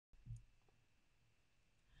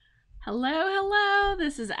Hello, hello.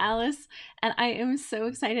 This is Alice, and I am so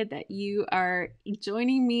excited that you are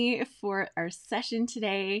joining me for our session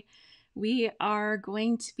today. We are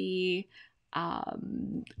going to be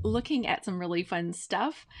looking at some really fun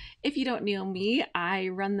stuff. If you don't know me, I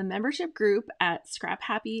run the membership group at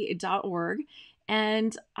scraphappy.org,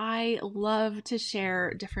 and I love to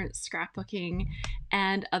share different scrapbooking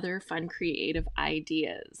and other fun creative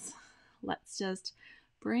ideas. Let's just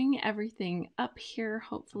bring everything up here,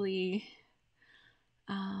 hopefully.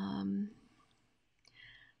 The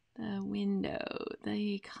window,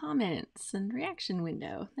 the comments and reaction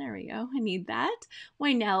window. There we go. I need that.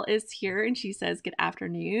 Wynell is here and she says, good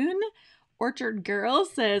afternoon. Orchard Girl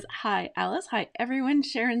says, hi, Alice. Hi, everyone.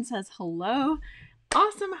 Sharon says, hello.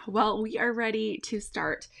 Awesome. Well, we are ready to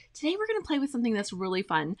start. Today we're going to play with something that's really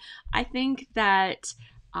fun. I think that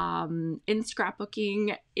in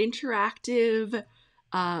scrapbooking, interactive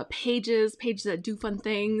pages that do fun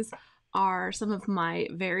things are some of my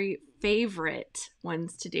very favorite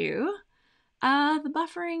ones to do. The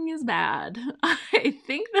buffering is bad. I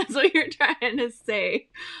think that's what you're trying to say.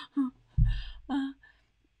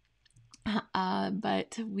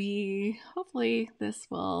 But hopefully this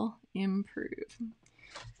will improve.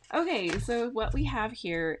 Okay, so what we have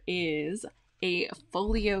here is a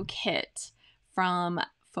folio kit from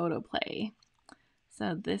PhotoPlay.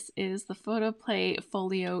 So this is the PhotoPlay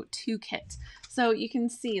Folio2 kit. So you can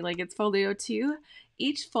see, like, it's Folio 2.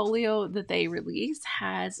 Each folio that they release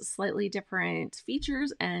has slightly different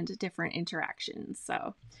features and different interactions.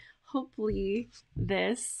 So hopefully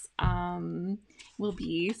this will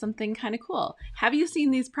be something kind of cool. Have you seen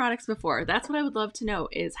these products before? That's what I would love to know,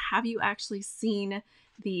 is have you actually seen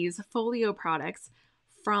these folio products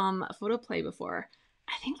from PhotoPlay before?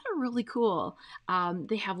 I think they're really cool.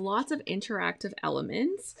 They have lots of interactive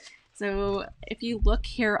elements. So if you look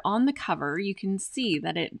here on the cover, you can see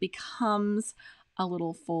that it becomes a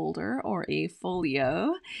little folder or a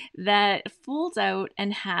folio that folds out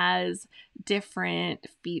and has different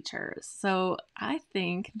features. So I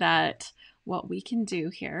think that what we can do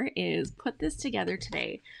here is put this together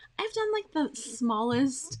today. I've done like the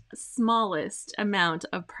smallest amount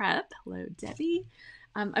of prep. Hello, Debbie.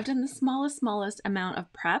 I've done the smallest amount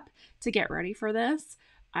of prep to get ready for this.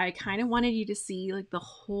 I kind of wanted you to see like the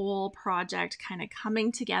whole project kind of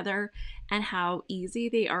coming together and how easy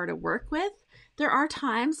they are to work with. There are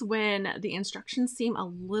times when the instructions seem a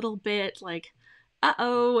little bit like,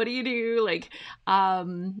 uh-oh, what do you do? Like,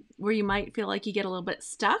 where you might feel like you get a little bit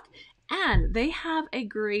stuck. And they have a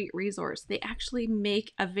great resource. They actually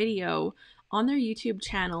make a video on their YouTube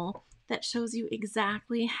channel that shows you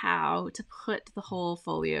exactly how to put the whole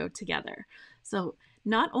folio together. So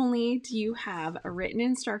not only do you have written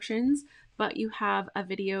instructions, but you have a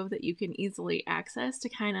video that you can easily access to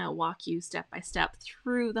kind of walk you step by step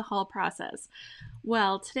through the whole process.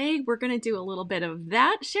 Well, today we're going to do a little bit of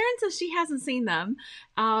that. Sharon says she hasn't seen them.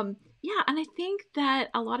 Yeah, and I think that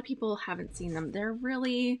a lot of people haven't seen them. They're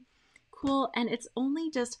really cool, and it's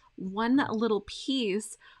only just one little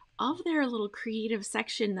piece of their little creative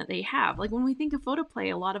section that they have. Like when we think of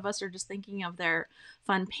PhotoPlay, a lot of us are just thinking of their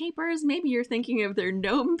fun papers. Maybe you're thinking of their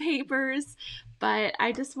gnome papers, but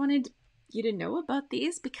I just wanted you to know about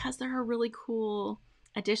these because they're a really cool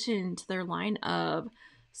addition to their line of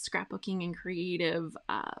scrapbooking and creative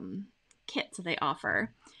kits that they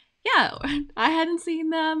offer. Yeah, I hadn't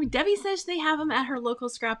seen them. Debbie says they have them at her local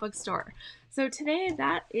scrapbook store. So today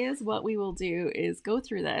that is what we will do, is go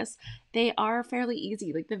through this. They are fairly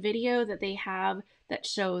easy. Like the video that they have that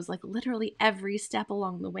shows like literally every step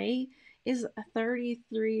along the way is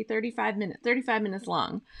 35 minutes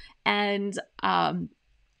long. And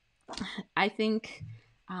I think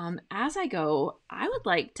as I go, I would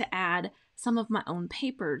like to add some of my own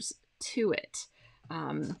papers to it.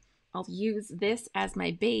 I'll use this as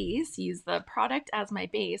my base, use the product as my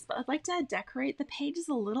base, but I'd like to decorate the pages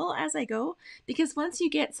a little as I go, because once you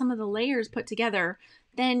get some of the layers put together,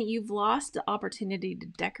 then you've lost the opportunity to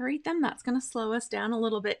decorate them. That's going to slow us down a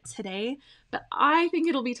little bit today, but I think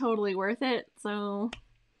it'll be totally worth it. So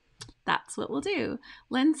that's what we'll do.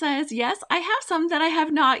 Lynn says, yes, I have some that I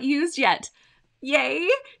have not used yet. Yay!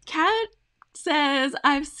 Kat says,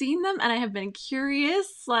 I've seen them and I have been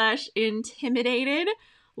curious / intimidated.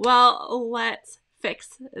 Well, let's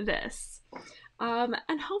fix this. And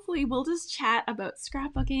hopefully we'll just chat about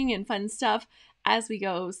scrapbooking and fun stuff as we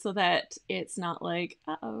go so that it's not like,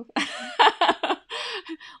 uh-oh.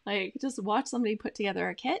 Like, just watch somebody put together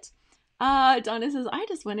a kit. Donna says, I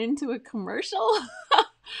just went into a commercial.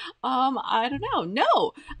 I don't know.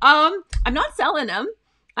 No, I'm not selling them.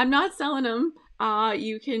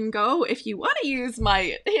 you can go if you want to use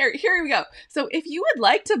my, here we go. So if you would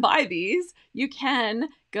like to buy these, you can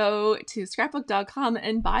go to scrapbook.com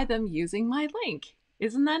and buy them using my link.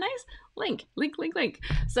 Isn't that nice? Link.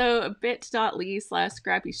 So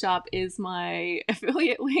bit.ly/scrappyshop is my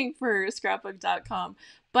affiliate link for scrapbook.com.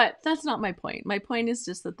 But that's not my point. My point is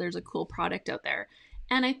just that there's a cool product out there.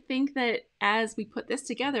 And I think that as we put this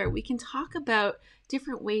together, we can talk about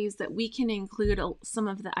different ways that we can include some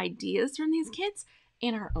of the ideas from these kits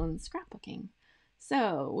in our own scrapbooking.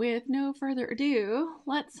 So with no further ado,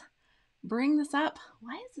 let's bring this up.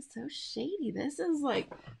 Why is it so shady? This is like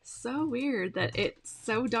so weird that it's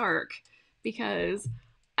so dark because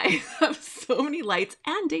I have so many lights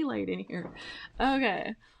and daylight in here.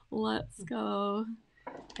 Okay, let's go.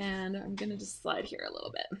 And I'm gonna just slide here a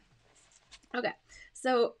little bit. Okay,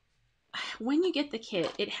 so when you get the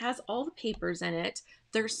kit, it has all the papers in it.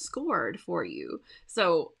 They're scored for you.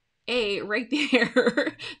 So right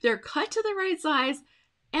there, they're cut to the right size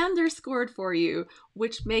and they're scored for you,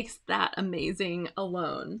 which makes that amazing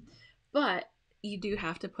alone. But you do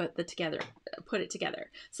have to put it together.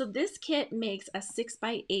 So this kit makes a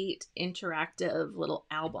 6x8 interactive little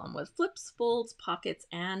album with flips, folds, pockets,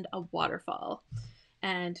 and a waterfall.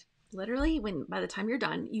 And literally, by the time you're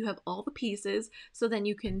done, you have all the pieces, so then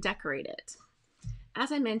you can decorate it.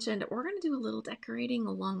 As I mentioned, we're going to do a little decorating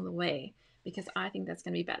along the way because I think that's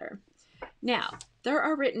going to be better. Now, there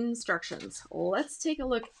are written instructions. Let's take a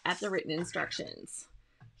look at the written instructions.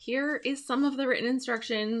 Here is some of the written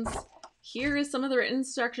instructions. Here is some of the written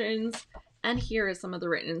instructions. And here is some of the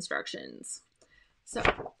written instructions. So,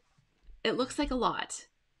 it looks like a lot.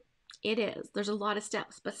 It is. There's a lot of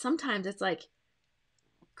steps, but sometimes it's like,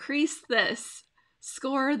 crease this,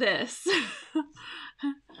 score this,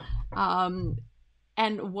 and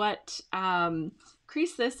what,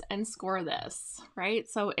 crease this and score this, right?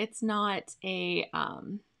 So it's not a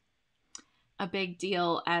big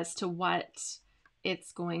deal as to what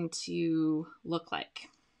it's going to look like.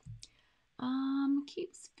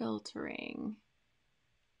 Keeps filtering.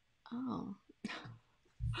 Oh.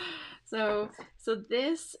 So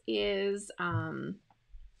this is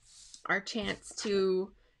our chance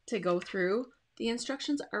to go through. The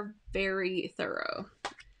instructions are very thorough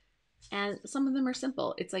and some of them are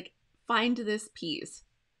simple. It's like, find this piece,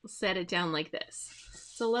 set it down like this.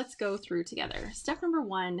 So let's go through together. Step number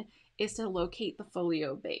 1 is to locate the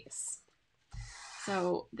folio base.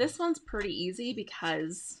 So this one's pretty easy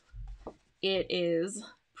because it is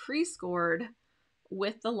pre-scored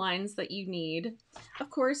with the lines that you need. Of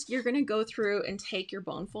course, you're going to go through and take your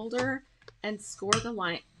bone folder and score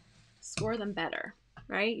them better,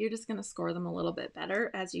 right? You're just going to score them a little bit better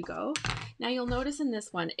as you go. Now you'll notice in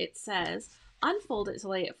this one, it says, unfold it to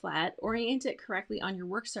lay it flat, orient it correctly on your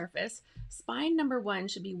work surface. Spine number 1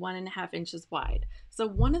 should be 1.5 inches wide. So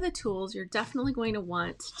one of the tools you're definitely going to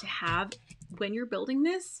want to have when you're building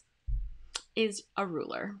this is a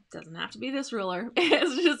ruler. Doesn't have to be this ruler. It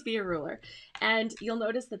has to just be a ruler. And you'll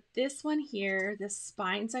notice that this one here, this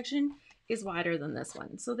spine section, is wider than this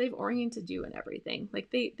one. So they've oriented you and everything.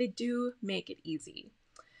 Like they do make it easy.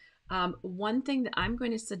 One thing that I'm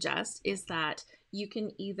going to suggest is that you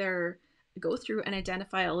can either go through and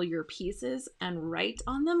identify all your pieces and write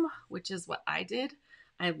on them, which is what I did.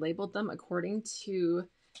 I labeled them according to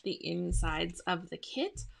the insides of the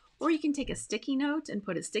kit, or you can take a sticky note and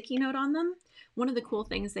put a sticky note on them. One of the cool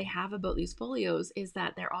things they have about these folios is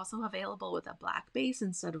that they're also available with a black base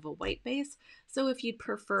instead of a white base. So if you'd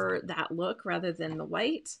prefer that look rather than the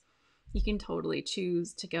white, you can totally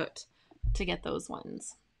choose to get those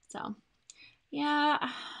ones. So yeah,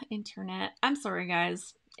 internet. I'm sorry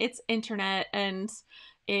guys. It's internet and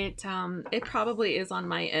it probably is on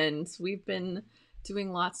my end. We've been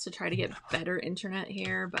doing lots to try to get better internet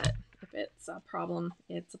here, but if it's a problem,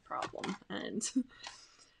 it's a problem. And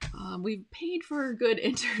we've paid for good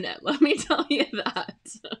internet, let me tell you that.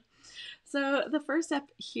 So the first step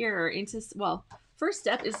here first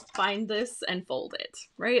step is find this and fold it,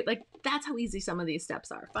 right? Like that's how easy some of these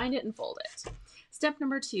steps are. Find it and fold it. Step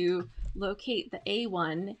number 2, locate the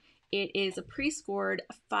A1. It is a pre-scored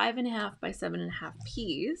 5.5 by 7.5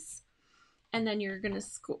 piece. And then you're going to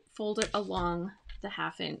fold it along the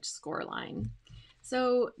 1/2 inch score line.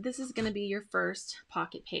 So this is going to be your first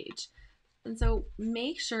pocket page. And so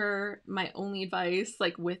make sure, my only advice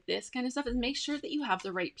like with this kind of stuff is make sure that you have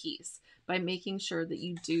the right piece by making sure that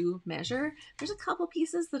you do measure. There's a couple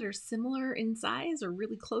pieces that are similar in size or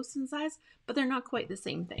really close in size, but they're not quite the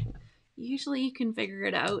same thing. Usually you can figure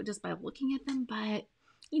it out just by looking at them, but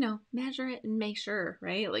measure it and make sure,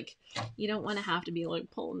 right? Like you don't want to have to be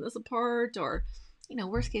like pulling this apart or,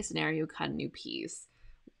 worst case scenario, cut a new piece.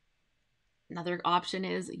 Another option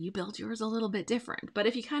is you build yours a little bit different, but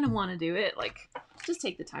if you kind of want to do it, like, just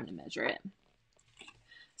take the time to measure it.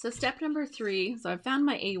 So step number 3, so I've found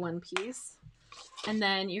my A1 piece, and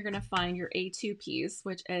then you're going to find your A2 piece,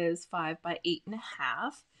 which is 5 by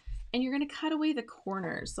 8.5, and you're going to cut away the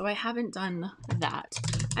corners. So I haven't done that.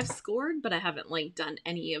 I've scored, but I haven't like done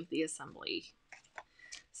any of the assembly.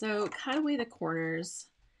 So cut away the corners,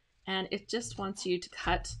 and it just wants you to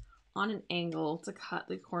cut on an angle to cut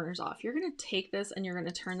the corners off. You're going to take this and you're going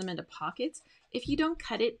to turn them into pockets. If you don't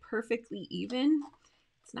cut it perfectly even,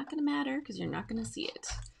 it's not going to matter because you're not going to see it.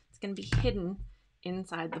 It's going to be hidden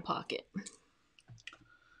inside the pocket.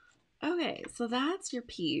 Okay, so that's your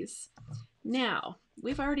piece. Now,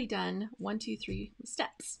 we've already done 1, 2, 3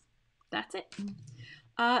 steps. That's it.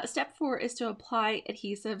 Step 4 is to apply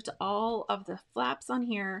adhesive to all of the flaps on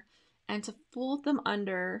here and to fold them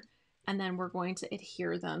under, and then we're going to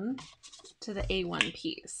adhere them to the A1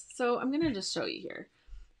 piece. So I'm going to just show you here.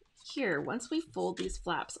 Here, once we fold these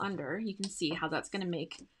flaps under, you can see how that's going to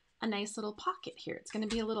make a nice little pocket here. It's going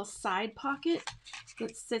to be a little side pocket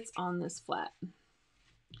that sits on this flap.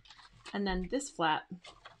 And then this flap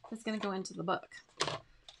is going to go into the book.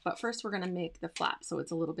 But first we're going to make the flap so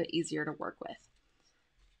it's a little bit easier to work with.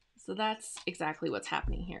 So that's exactly what's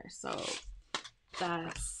happening here. So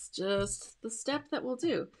that's just the step that we'll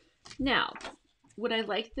do. Now, would I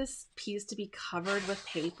like this piece to be covered with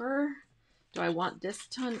paper? Do I want this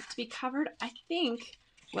to be covered? I think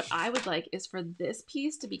what I would like is for this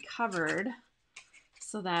piece to be covered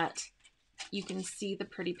so that you can see the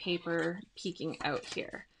pretty paper peeking out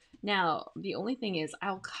here. Now, the only thing is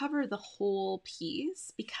I'll cover the whole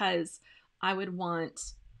piece because I would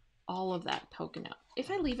want all of that poking out.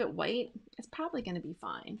 If I leave it white, it's probably going to be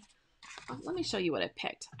fine. Let me show you what I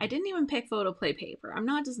picked. I didn't even pick PhotoPlay paper. I'm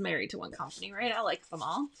not just married to one company, right? I like them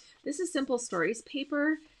all. This is Simple Stories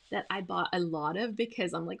paper that I bought a lot of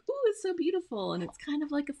because I'm like, ooh, it's so beautiful and it's kind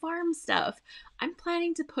of like a farm stuff. I'm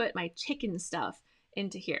planning to put my chicken stuff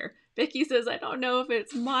into here. Vicky says, I don't know if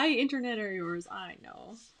it's my internet or yours. I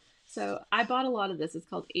know. So I bought a lot of this. It's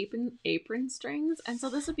called apron strings. And so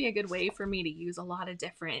this would be a good way for me to use a lot of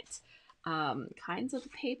different kinds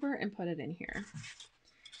of paper and put it in here.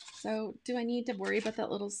 So do I need to worry about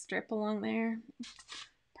that little strip along there?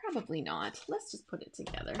 Probably not. Let's just put it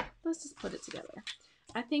together. Let's just put it together.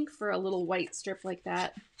 I think for a little white strip like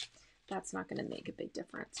that, that's not going to make a big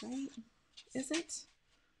difference, right? Is it?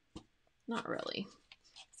 Not really.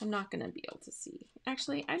 I'm not going to be able to see.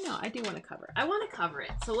 Actually, I know, I do want to cover it. I want to cover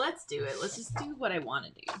it, so let's do it. Let's just do what I want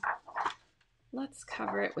to do. Let's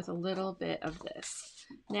cover it with a little bit of this.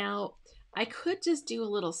 Now, I could just do a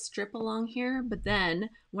little strip along here, but then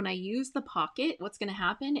when I use the pocket, what's going to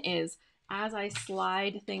happen is as I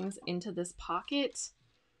slide things into this pocket,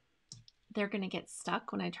 they're going to get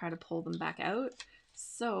stuck when I try to pull them back out.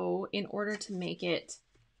 So in order to make it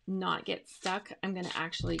not get stuck, I'm going to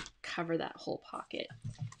actually cover that whole pocket.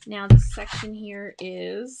 Now this section here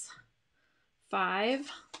is 5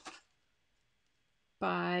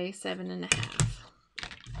 by 7.5.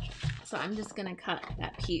 So I'm just going to cut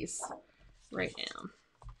that piece right now.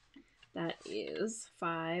 That is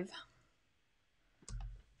 5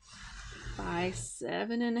 by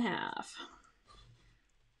 7.5.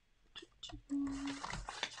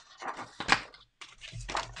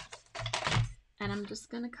 And I'm just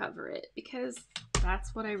going to cover it because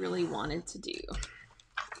that's what I really wanted to do,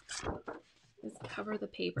 is cover the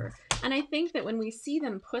paper. And I think that when we see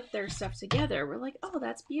them put their stuff together, we're like, oh,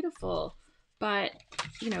 that's beautiful. But,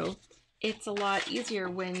 you know, it's a lot easier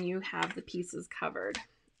when you have the pieces covered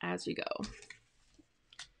as you go.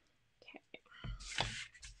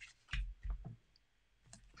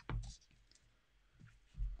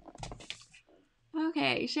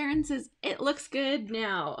 Okay, Sharon says, it looks good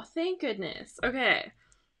now. Thank goodness. Okay.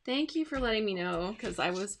 Thank you for letting me know because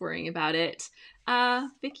I was worrying about it.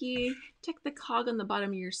 Vicky, check the cog on the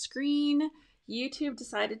bottom of your screen. YouTube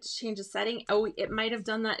decided to change a setting. Oh, it might have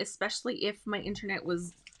done that, especially if my internet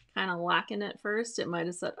was kind of lacking at first. It might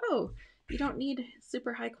have said, oh, you don't need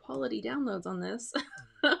super high quality downloads on this.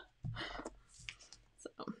 So,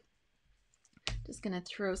 just gonna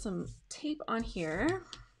throw some tape on here.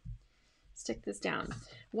 Stick this down.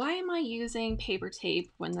 Why am I using paper tape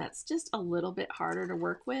when that's just a little bit harder to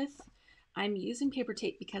work with? I'm using paper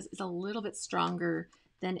tape because it's a little bit stronger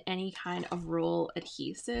than any kind of roll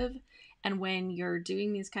adhesive. And when you're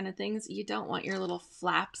doing these kind of things, you don't want your little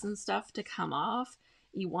flaps and stuff to come off.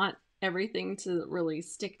 You want everything to really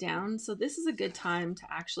stick down. So this is a good time to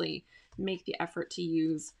actually make the effort to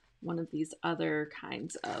use one of these other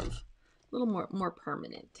kinds of little more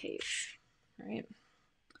permanent tapes, right?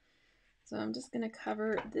 So I'm just going to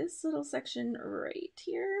cover this little section right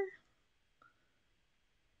here.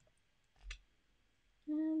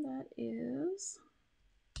 And that is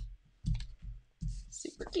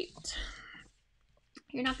super cute.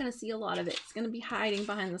 You're not going to see a lot of it. It's going to be hiding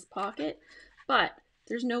behind this pocket, but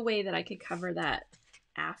there's no way that I could cover that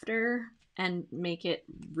after and make it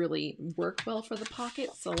really work well for the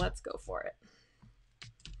pocket, so let's go for it.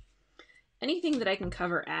 Anything that I can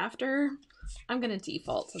cover after, I'm going to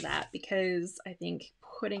default to that because I think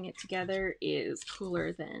putting it together is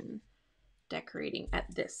cooler than decorating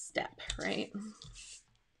at this step, right?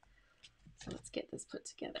 So let's get this put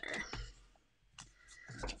together.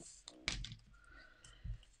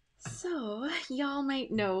 So y'all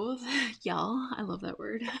might know, y'all, I love that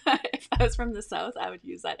word. If I was from the South, I would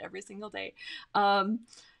use that every single day.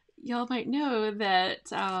 Y'all might know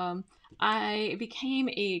that I became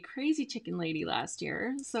a crazy chicken lady last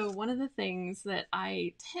year. So one of the things that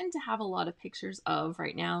I tend to have a lot of pictures of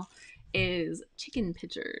right now is chicken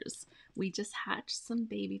pictures. We just hatched some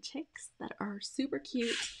baby chicks that are super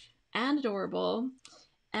cute and adorable.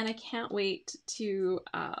 And I can't wait to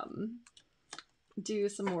do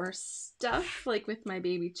some more stuff like with my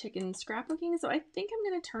baby chicken scrapbooking. So I think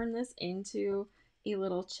I'm going to turn this into a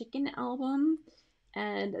little chicken album,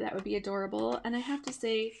 and that would be adorable. And I have to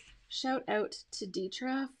say, shout out to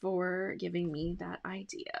Deetra for giving me that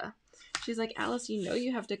idea. She's like, Alice, you know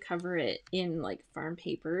you have to cover it in like farm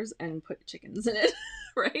papers and put chickens in it,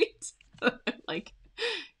 right? Like,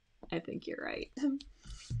 I think you're right.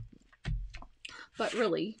 But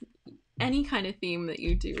really, any kind of theme that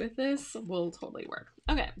you do with this will totally work.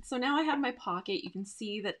 Okay, so now I have my pocket. You can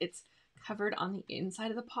see that it's covered on the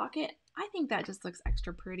inside of the pocket. I think that just looks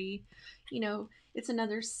extra pretty. You know, it's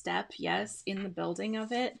another step, yes, in the building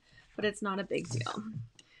of it, but it's not a big deal.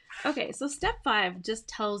 Okay, so step 5 just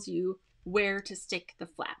tells you where to stick the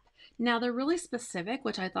flap. Now they're really specific,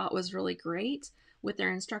 which I thought was really great with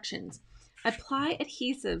their instructions. Apply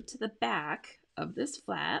adhesive to the back of this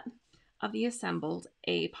flap of the assembled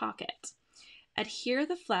A pocket. Adhere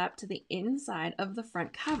the flap to the inside of the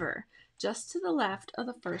front cover, just to the left of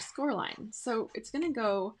the first score line. So it's going to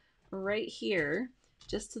go right here,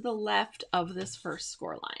 just to the left of this first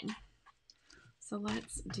score line. So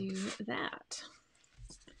let's do that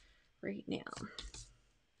right now.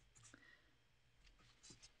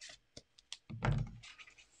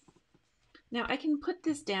 Now I can put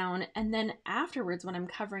this down, and then afterwards when I'm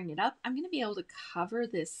covering it up, I'm going to be able to cover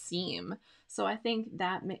this seam. So I think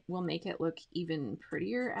that will make it look even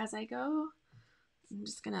prettier as I go. I'm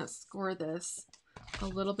just going to score this a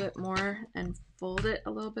little bit more and fold it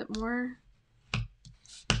a little bit more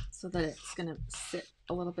so that it's going to sit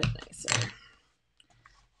a little bit nicer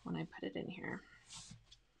when I put it in here.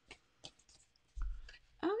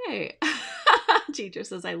 Okay. Teacher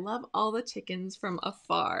says, I love all the chickens from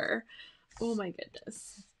afar. Oh my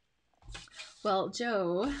goodness. Well,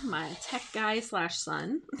 Joe, my tech guy slash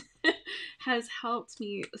son, has helped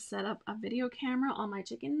me set up a video camera on my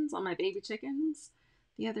chickens, on my baby chickens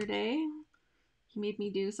the other day. He made me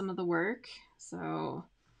do some of the work,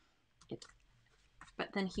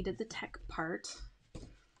 but then he did the tech part.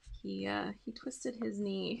 He twisted his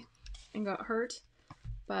knee and got hurt,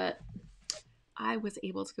 but I was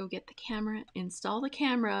able to go get the camera, install the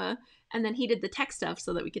camera, and then he did the tech stuff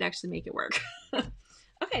so that we could actually make it work.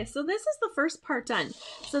 Okay, so this is the first part done.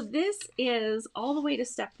 So this is all the way to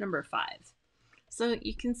step number 5. So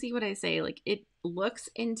you can see what I say, like it looks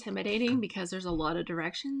intimidating because there's a lot of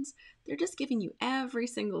directions. They're just giving you every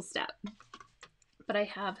single step. But I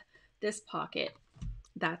have this pocket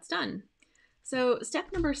that's done. So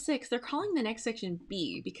step number 6, they're calling the next section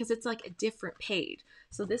B because it's like a different page.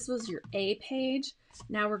 So this was your A page.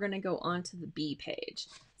 Now we're going to go on to the B page.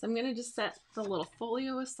 So I'm going to just set the little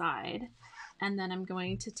folio aside, and then I'm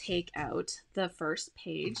going to take out the first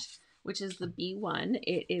page, which is the B1.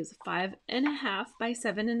 It is 5.5 by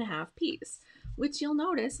 7.5 piece, which you'll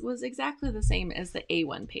notice was exactly the same as the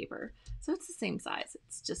A1 paper. So it's the same size.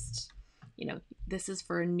 It's just, you know, this is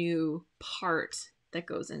for a new part that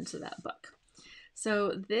goes into that book.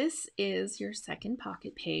 So this is your second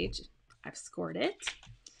pocket page. I've scored it.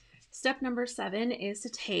 Step number 7 is to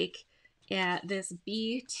take this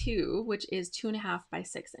B2, which is 2.5 by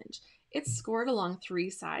 6 inch. It's scored along 3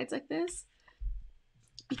 sides like this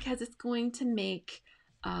because it's going to make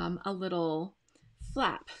a little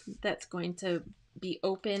flap that's going to be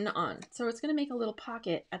open on. So it's going to make a little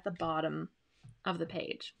pocket at the bottom of the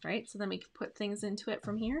page, right? So then we can put things into it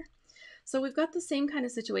from here. So we've got the same kind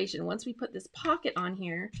of situation. Once we put this pocket on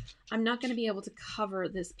here, I'm not going to be able to cover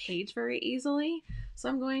this page very easily. So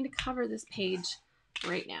I'm going to cover this page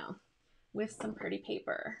right now with some pretty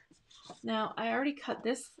paper. Now I already cut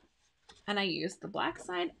this and I used the black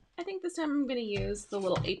side. I think this time I'm going to use the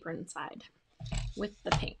little apron side with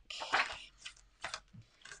the pink.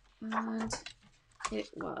 And it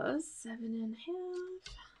was 7.5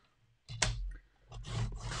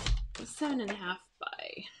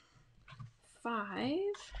 by 5,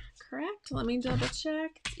 correct? Let me double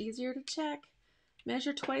check. It's easier to check.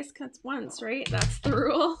 Measure twice, cuts once, right? That's the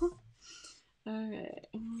rule. Okay.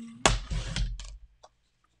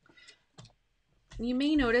 You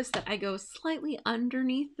may notice that I go slightly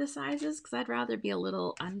underneath the sizes because I'd rather be a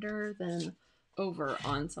little under than over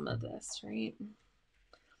on some of this, right?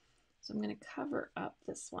 So I'm going to cover up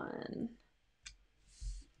this one.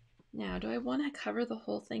 Now, do I want to cover the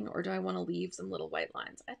whole thing or do I want to leave some little white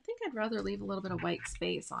lines? I think I'd rather leave a little bit of white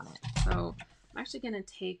space on it. So I'm actually going to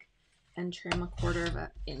take and trim 1/4 of an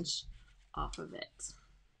inch off of it.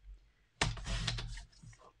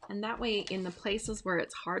 And that way, in the places where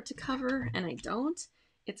it's hard to cover and I don't,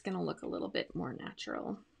 it's going to look a little bit more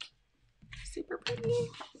natural. Super pretty.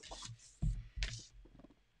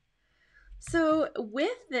 So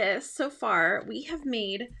with this, so far, we have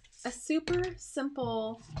made a super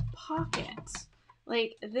simple pocket.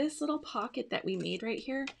 Like this little pocket that we made right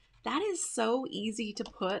here, that is so easy to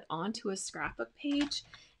put onto a scrapbook page.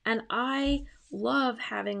 And I love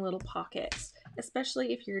having little pockets,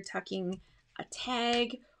 especially if you're tucking a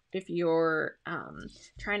tag, if you're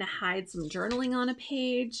trying to hide some journaling on a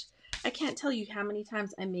page. I can't tell you how many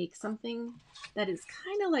times I make something that is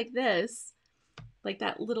kind of like this, like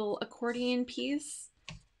that little accordion piece.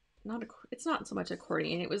 It's not so much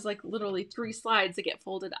accordion. It was like literally 3 slides that get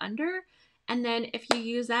folded under. And then if you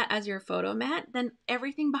use that as your photo mat, then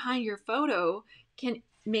everything behind your photo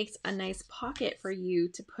makes a nice pocket for you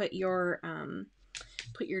to put your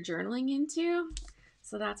journaling into.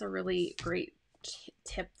 So that's a really great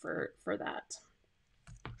tip for that.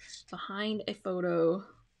 Behind a photo,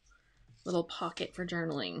 little pocket for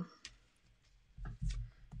journaling.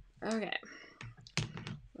 Okay,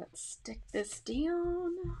 let's stick this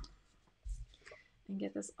down and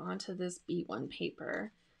get this onto this B1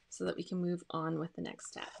 paper so that we can move on with the next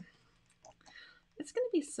step. It's going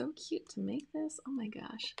to be so cute to make this. Oh my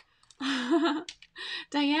gosh.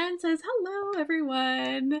 Diane says, hello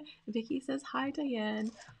everyone. Vicky says, hi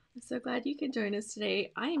Diane. I'm so glad you could join us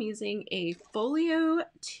today. I am using a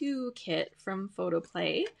FOLIO2 kit from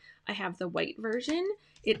PhotoPlay. I have the white version.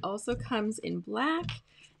 It also comes in black,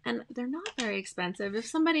 and they're not very expensive. If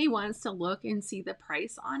somebody wants to look and see the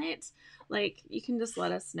price on it, like, you can just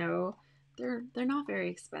let us know. They're not very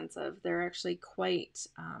expensive. They're actually quite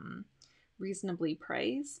reasonably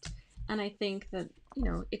priced, and I think that, you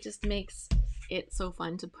know, it just makes it so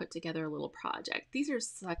fun to put together a little project. These are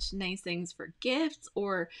such nice things for gifts,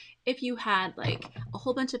 or if you had like a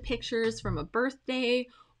whole bunch of pictures from a birthday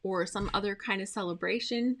or some other kind of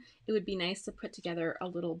celebration, it would be nice to put together a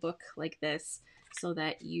little book like this so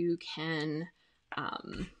that you can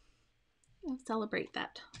celebrate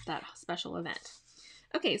that special event.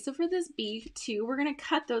 Okay, so for this B2, we're going to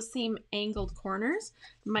cut those same angled corners,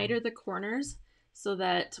 miter the corners so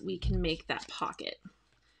that we can make that pocket.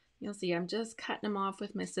 You'll see I'm just cutting them off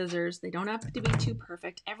with my scissors. They don't have to be too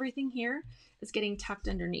perfect. Everything here is getting tucked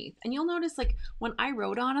underneath. And you'll notice, like, when I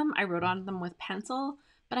wrote on them with pencil,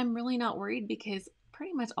 but I'm really not worried because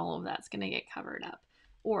pretty much all of that's going to get covered up.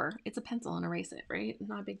 Or it's a pencil and erase it, right?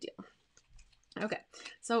 Not a big deal. Okay,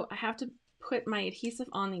 so I have to put my adhesive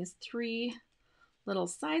on these 3 little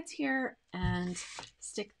sides here and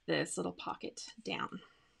stick this little pocket down.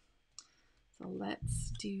 So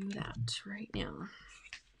let's do that right now.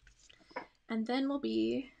 And then we'll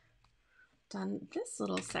be done this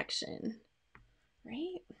little section,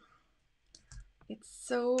 right? It's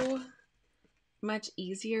so much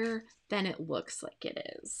easier than it looks like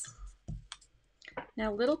it is.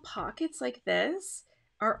 Now, little pockets like this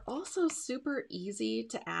are also super easy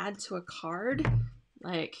to add to a card.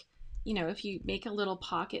 Like, you know, if you make a little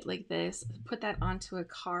pocket like this, put that onto a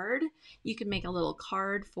card. You can make a little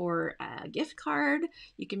card for a gift card.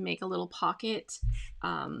 You can make a little pocket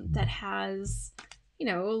that has, you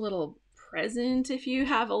know, a little present. If you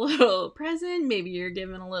have a little present, maybe you're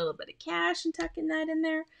giving a little bit of cash and tucking that in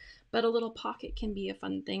there. But a little pocket can be a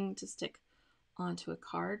fun thing to stick onto a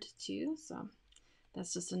card too. So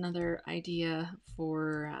that's just another idea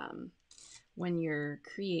for when you're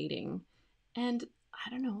creating. And I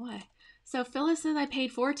don't know why. So Phyllis says I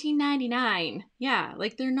paid $14.99. Yeah,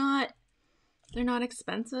 like they're not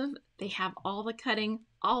expensive. They have all the cutting,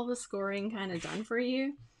 all the scoring kind of done for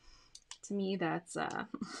you. To me, that's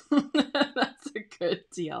that's a good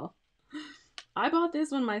deal. I bought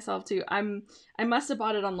this one myself too. I must have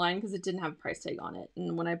bought it online because it didn't have a price tag on it.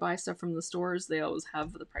 And when I buy stuff from the stores, they always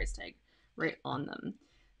have the price tag right on them.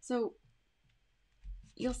 So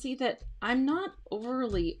you'll see that I'm not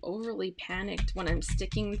overly panicked when I'm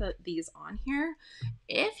sticking these on here.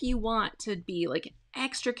 If you want to be like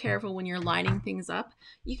extra careful when you're lining things up,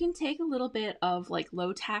 you can take a little bit of like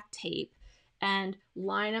low tack tape and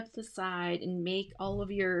line up the side and make all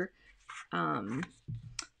of your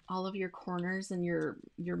corners and your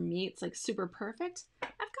meats like super perfect. I've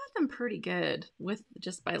got them pretty good with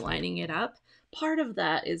just by lining it up. Part of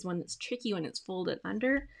that is when it's tricky when it's folded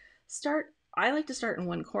under. I like to start in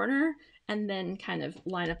one corner and then kind of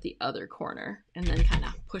line up the other corner and then kind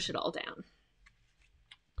of push it all down.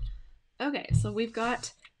 Okay, so we've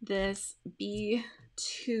got this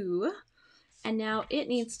B2 and now it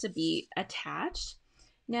needs to be attached.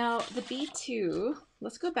 Now the B2,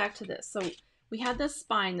 let's go back to this. So we had this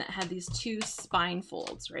spine that had these two spine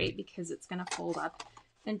folds, right? Because it's gonna fold up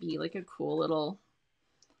and be like a cool little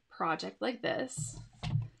project like this.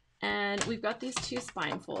 And we've got these two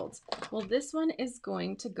spine folds. Well, this one is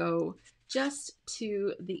going to go just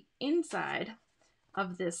to the inside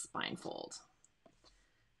of this spine fold,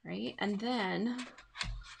 right? And then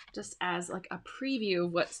just as like a preview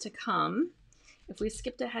of what's to come, if we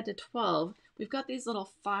skipped ahead to 12, we've got these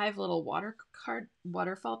five little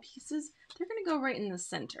waterfall pieces. They're gonna go right in the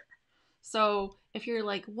center. So if you're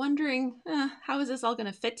like wondering, how is this all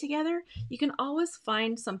gonna fit together? You can always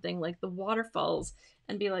find something like the waterfalls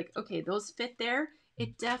and be like, okay, those fit there.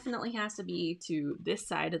 It definitely has to be to this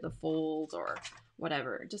side of the fold or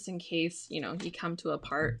whatever, just in case, you know, you come to a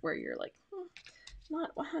part where you're like,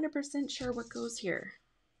 not 100% sure what goes here.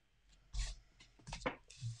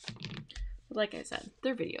 But like I said,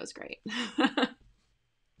 their video is great.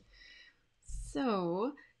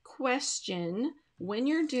 So, question, when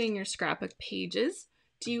you're doing your scrapbook pages,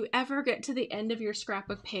 do you ever get to the end of your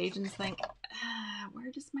scrapbook page and think,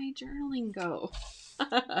 where does my journaling go?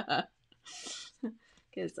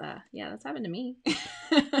 Because, yeah, that's happened to me.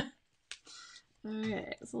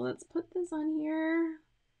 Okay, so let's put this on here.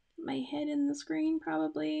 My head in the screen,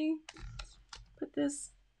 probably. Put this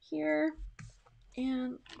here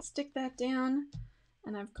and stick that down.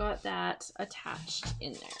 And I've got that attached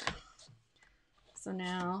in there. So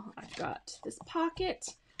now I've got this pocket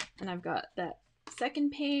and I've got that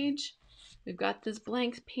second page. We've got this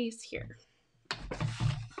blank space here.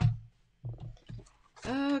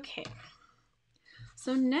 Okay.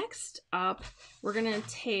 So next up, we're gonna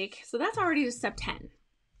take, so that's already step 10.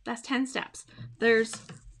 That's 10 steps. There's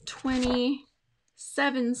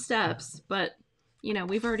 27 steps, but you know,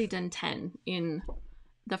 we've already done 10 in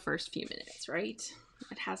the first few minutes, right?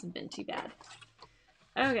 It hasn't been too bad.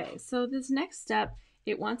 Okay, so this next step,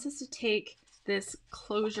 it wants us to take this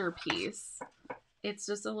closure piece. It's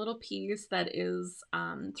just a little piece that is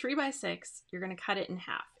 3 by 6. You're gonna cut it in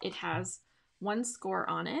half. It has 1 score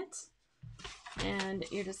on it, and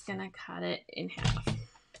you're just gonna cut it in half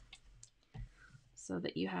so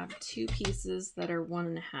that you have 2 pieces that are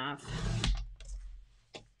 1.5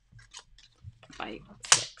 by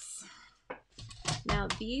 6. Now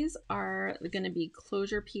these are going to be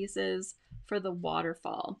closure pieces for the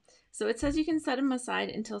waterfall. So it says you can set them aside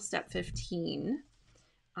until step 15.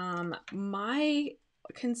 My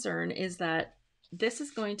concern is that this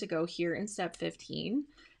is going to go here in step 15.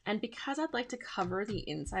 And because I'd like to cover the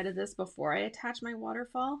inside of this before I attach my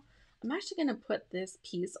waterfall, I'm actually going to put this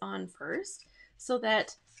piece on first so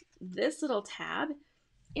that this little tab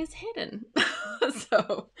is hidden.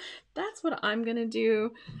 So that's what I'm going to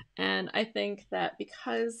do. And I think that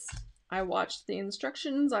because I watched the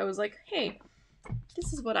instructions, I was like, hey,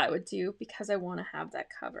 this is what I would do because I want to have that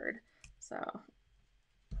covered. So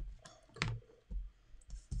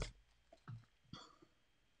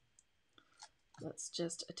let's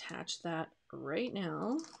just attach that right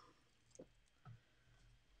now.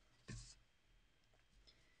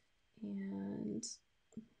 And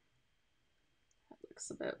that looks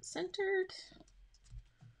about centered.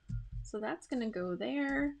 So that's going to go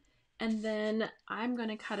there. And then I'm going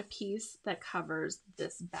to cut a piece that covers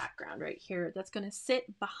this background right here. That's going to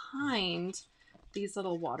sit behind these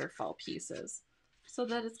little waterfall pieces so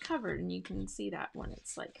that it's covered. And you can see that when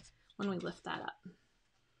it's like, when we lift that up.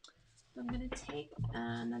 I'm going to take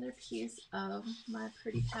another piece of my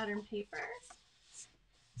pretty pattern paper.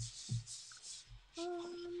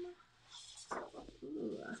 Ooh,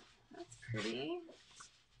 that's pretty.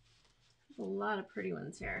 There's a lot of pretty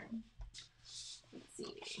ones here. Let's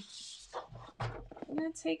see. I'm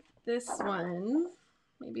going to take this one,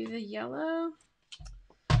 maybe the yellow,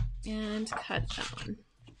 and cut that one.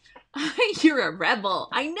 You're a rebel.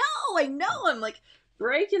 I know. I'm like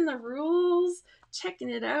breaking the rules, checking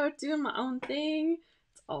it out, doing my own thing.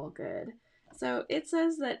 It's all good. So it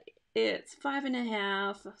says that it's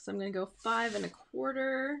 5.5. So I'm going to go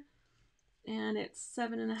 5.25. And it's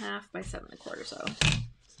 7.5 by 7.25. So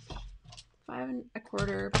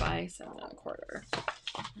 5.25 by 7.25.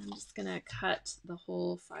 I'm just going to cut the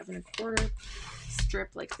whole 5.25 strip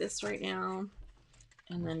like this right now.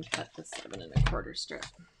 And then cut the 7.25 strip.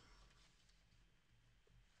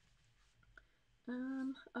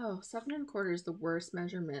 7.25 is the worst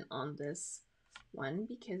measurement on this one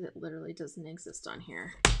because it literally doesn't exist on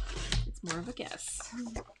here. It's more of a guess.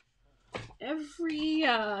 Every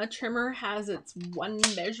trimmer has its one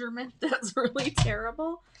measurement that's really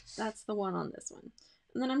terrible. That's the one on this one.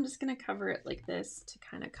 And then I'm just going to cover it like this to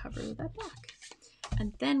kind of cover that back.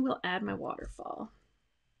 And then we'll add my waterfall.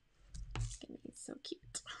 It's going to be so cute.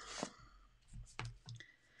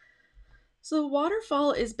 So the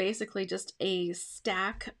waterfall is basically just a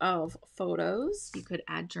stack of photos. You could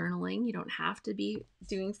add journaling. You don't have to be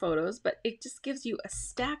doing photos, but it just gives you a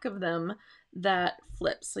stack of them that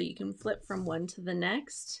flips. So you can flip from one to the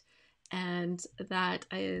next. And that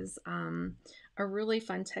is a really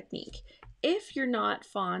fun technique. If you're not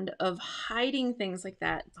fond of hiding things like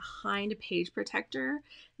that behind a page protector,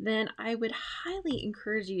 then I would highly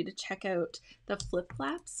encourage you to check out the flip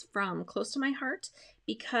flaps from Close to My Heart,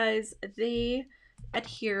 because they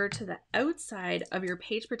adhere to the outside of your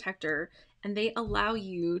page protector and they allow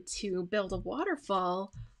you to build a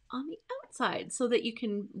waterfall on the outside so that you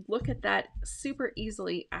can look at that super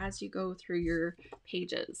easily as you go through your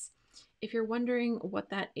pages. If you're wondering what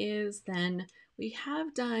that is, then we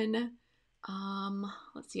have done,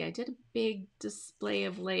 let's see, I did a big display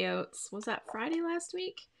of layouts. Was that Friday last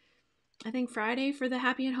week? I think Friday for the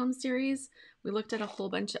Happy at Home series. We looked at a whole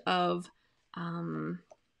bunch of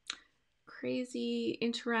crazy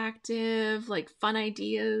interactive, like fun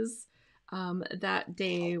ideas. That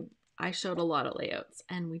day I showed a lot of layouts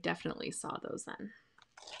and we definitely saw those then.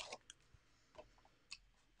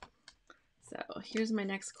 So here's my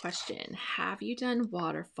next question. Have you done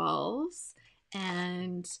waterfalls?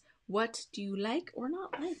 And what do you like or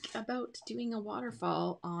not like about doing a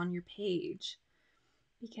waterfall on your page?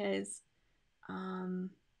 Because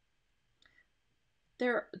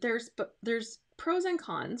there's pros and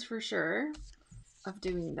cons for sure of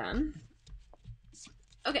doing them.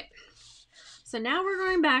 Okay, so now we're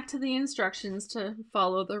going back to the instructions to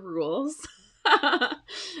follow the rules.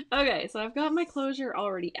 Okay, so I've got my closure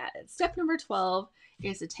already added. Step number 12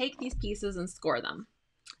 is to take these pieces and score them.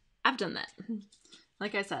 I've done that.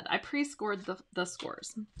 Like I said, I pre-scored the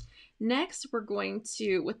scores. Next, we're going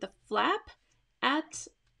to, with the flap at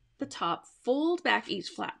the top, fold back each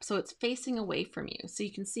flap so it's facing away from you. So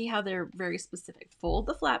you can see how they're very specific. Fold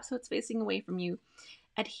the flap so it's facing away from you.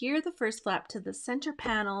 Adhere the first flap to the center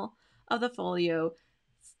panel of the folio,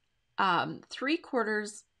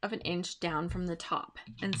 3/4 of an inch down from the top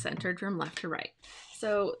and centered from left to right.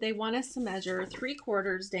 So they want us to measure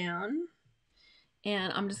 3/4 down.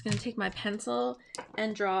 And I'm just going to take my pencil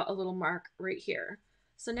and draw a little mark right here.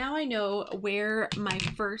 So now I know where my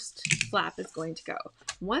first flap is going to go.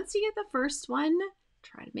 Once you get the first one,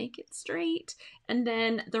 try to make it straight, and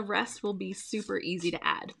then the rest will be super easy to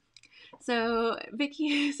add. So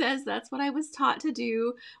Vicky says that's what I was taught to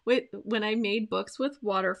do when I made books with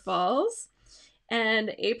waterfalls.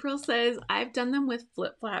 And April says I've done them with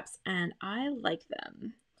flip flaps and I like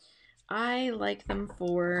them. I like them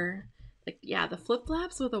for, like, yeah, the flip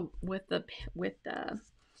flaps to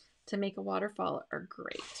make a waterfall are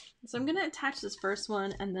great. So I'm going to attach this first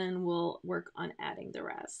one and then we'll work on adding the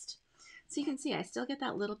rest. So you can see I still get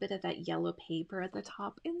that little bit of that yellow paper at the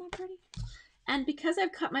top. Isn't that pretty? And because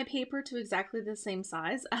I've cut my paper to exactly the same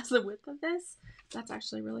size as the width of this, that's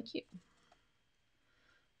actually really cute.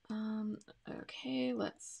 Okay,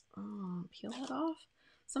 let's peel that off.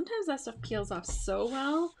 Sometimes that stuff peels off so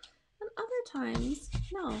well, and other times,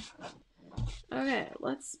 no. Okay,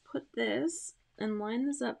 let's put this and line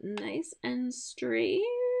this up nice and straight.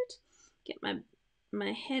 Get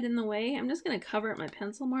my head in the way. I'm just going to cover up my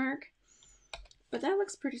pencil mark. But that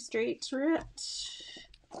looks pretty straight.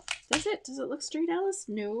 Does it? Does it look straight, Alice?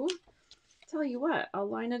 No. Tell you what, I'll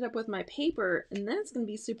line it up with my paper and then it's going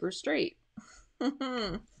to be super straight.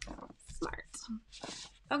 Smart.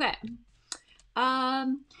 Okay.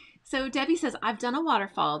 So Debbie says, I've done a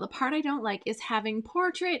waterfall. The part I don't like is having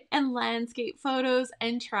portrait and landscape photos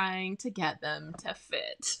and trying to get them to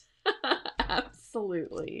fit.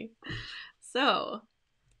 Absolutely. So,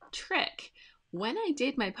 trick. When I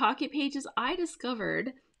did my pocket pages, I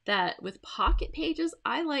discovered that with pocket pages,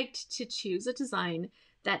 I liked to choose a design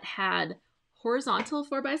that had horizontal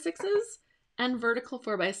 4x6s and vertical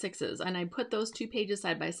 4x6s. And I put those 2 pages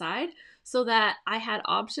side by side so that I had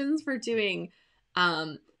options for doing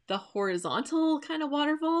the horizontal kind of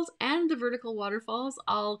waterfalls and the vertical waterfalls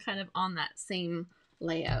all kind of on that same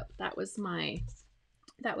layout. That was my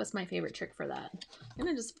favorite trick for that. I'm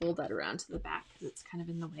gonna just fold that around to the back because it's kind of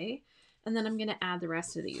in the way. And then I'm gonna add the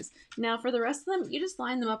rest of these. Now for the rest of them, you just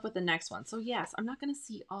line them up with the next one. So yes, I'm not gonna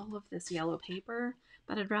see all of this yellow paper,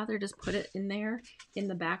 but I'd rather just put it in there in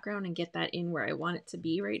the background and get that in where I want it to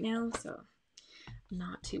be right now. So I'm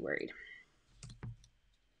not too worried.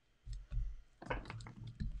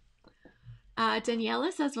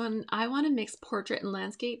 Daniela says, when I want to mix portrait and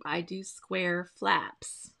landscape, I do square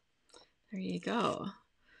flaps. There you go.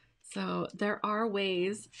 So there are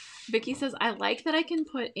ways. Vicky says, I like that I can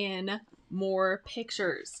put in more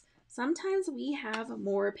pictures. Sometimes we have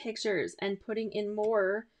more pictures and putting in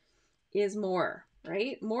more is more,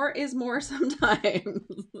 right? More is more sometimes.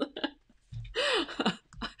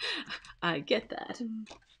 I get that.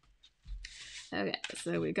 Okay,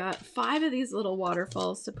 so we got 5 of these little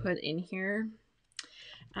waterfalls to put in here.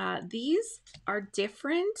 These are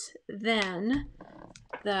different than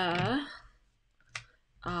the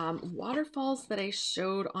waterfalls that I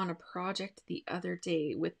showed on a project the other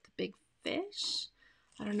day with the big fish.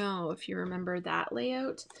 I don't know if you remember that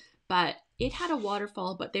layout, but it had a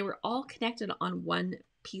waterfall, but they were all connected on one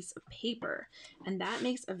piece of paper. And that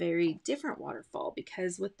makes a very different waterfall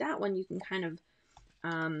because with that one, you can kind of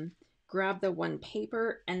grab the one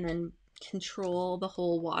paper and then control the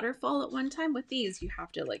whole waterfall at one time. With these, you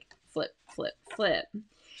have to like flip, flip, flip.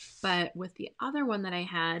 But with the other one that I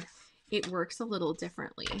had, it works a little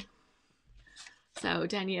differently. So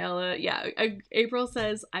Daniela, yeah, April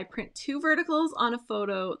says, I print 2 verticals on a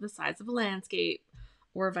photo the size of a landscape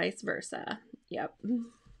or vice versa. Yep.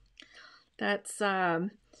 That's I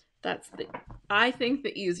think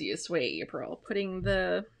the easiest way, April, putting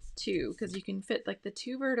the 2, because you can fit like the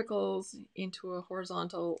 2 verticals into a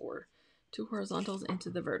horizontal or 2 horizontals into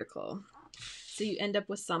the vertical. So you end up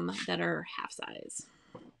with some that are half size.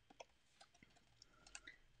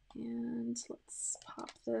 And let's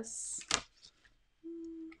pop this,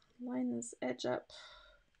 line this edge up.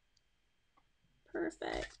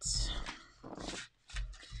 Perfect.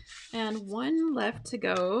 And 1 left to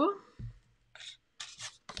go.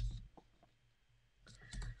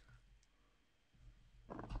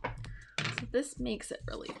 So this makes it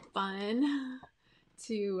really fun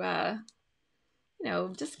to, you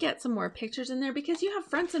know, just get some more pictures in there because you have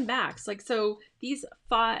fronts and backs. Like, so these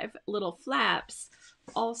 5 little flaps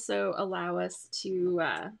also allow us to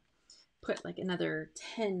put like another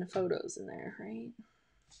 10 photos in there, right?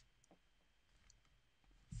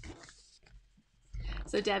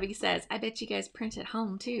 So Debbie says, I bet you guys print at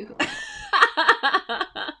home too.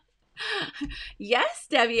 Yes,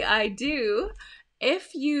 Debbie, I do.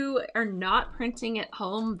 If you are not printing at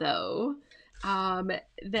home though,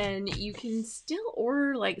 then you can still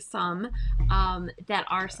order like some that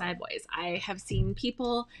are sideways. I have seen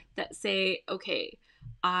people that say, okay,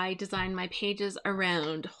 I design my pages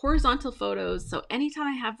around horizontal photos, so anytime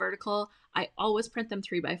I have vertical, I always print them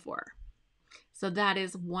 3x4. So that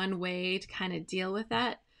is one way to kind of deal with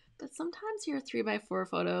that. But sometimes your 3x4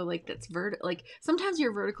 photo, like that's like sometimes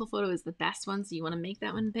your vertical photo is the best one, so you want to make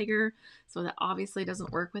that one bigger. So that obviously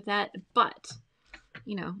doesn't work with that. But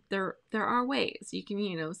you know, there are ways you can,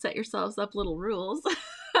 you know, set yourselves up little rules.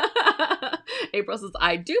 April says,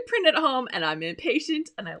 I do print at home and I'm impatient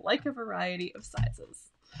and I like a variety of sizes.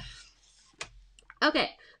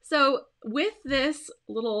 Okay, so with this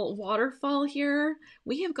little waterfall here,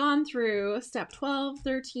 we have gone through step 12,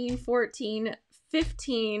 13, 14,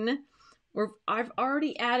 15, where I've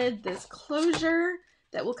already added this closure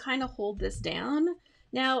that will kind of hold this down.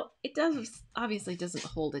 Now, it obviously doesn't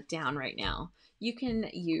hold it down right now. You can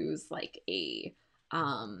use like a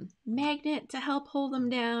magnet to help hold them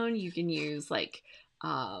down. You can use like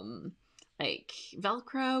Velcro,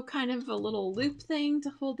 kind of a little loop thing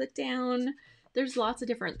to hold it down. There's lots of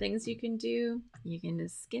different things you can do. You can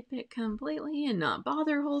just skip it completely and not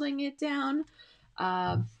bother holding it down.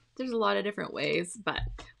 There's a lot of different ways, but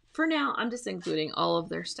for now, I'm just including all of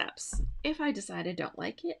their steps. If I decide I don't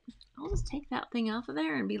like it, I'll just take that thing off of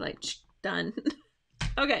there and be like, done.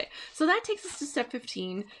 Okay, so that takes us to step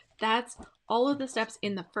 15. That's all of the steps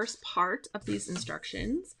in the first part of these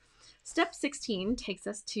instructions. Step 16 takes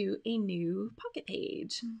us to a new pocket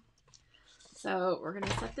page. So we're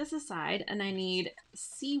going to set this aside, and I need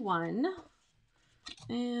C1,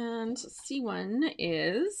 and C1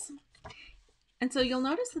 is, and so you'll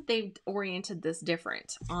notice that they've oriented this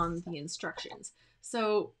different on the instructions.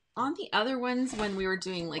 So On the other ones, when we were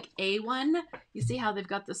doing like A1, you see how they've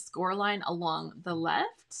got the score line along the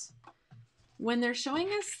left? When they're showing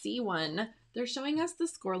us C1, they're showing us the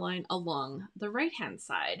score line along the right-hand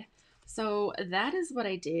side. So that is what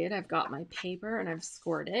I did. I've got my paper and I've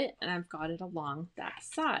scored it and I've got it along that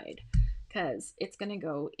side because it's going to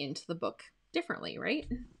go into the book differently, right?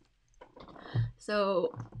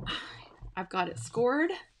 So I've got it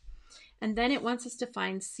scored. And then it wants us to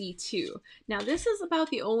find C2. Now this is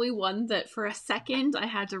about the only one that for a second I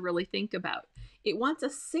had to really think about. It wants a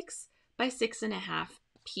 6 by 6.5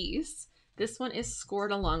 piece. This one is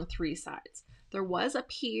scored along 3 sides. There was a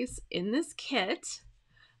piece in this kit.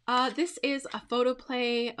 This is a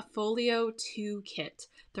PhotoPlay Folio2 kit.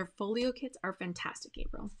 Their folio kits are fantastic,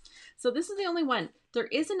 April. So this is the only one. There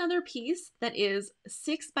is another piece that is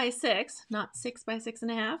 6 by 6, not 6 by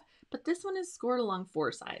 6.5. But this one is scored along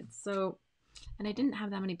 4 sides. So, and I didn't have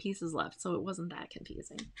that many pieces left, so it wasn't that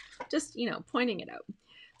confusing. Just, you know, pointing it out.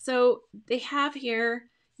 So they have here,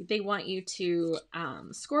 they want you to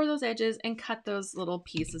score those edges and cut those little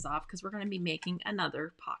pieces off because we're going to be making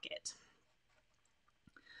another pocket.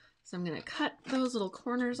 So I'm going to cut those little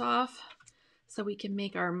corners off so we can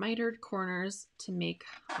make our mitered corners to make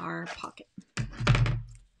our pocket.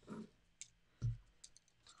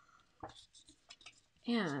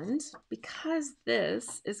 And because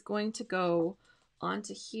this is going to go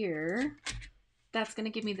onto here, that's going to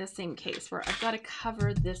give me the same case where I've got to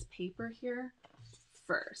cover this paper here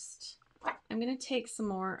first. I'm going to take some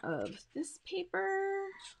more of this paper.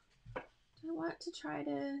 Do I want to try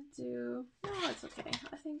to do, no, it's okay.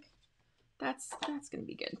 I think that's going to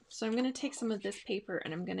be good. So I'm going to take some of this paper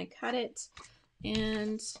and I'm going to cut it.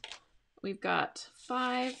 And we've got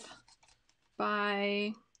 5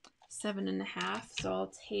 by 7.5, so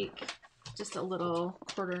I'll take just a little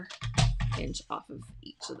 1/4 inch off of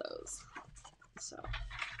each of those. So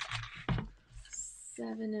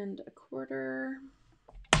 7 1/4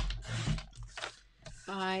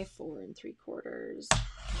 by 4 3/4.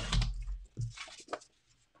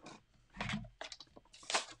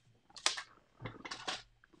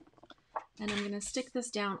 And I'm going to stick this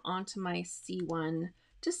down onto my C1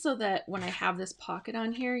 just so that when I have this pocket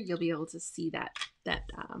on here, you'll be able to see that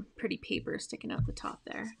pretty paper sticking out the top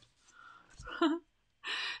there.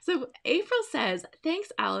 So April says,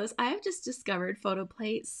 thanks Alice, I have just discovered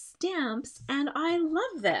PhotoPlay stamps and I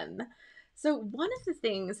love them. So one of the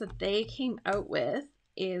things that they came out with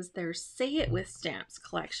is their Say It With Stamps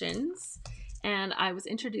collections. And I was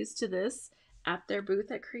introduced to this at their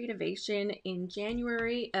booth at Creativation in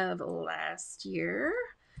January of last year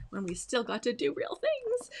when we still got to do real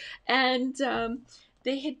things. And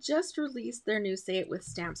they had just released their new Say It With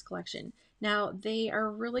Stamps collection. Now, they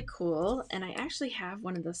are really cool, and I actually have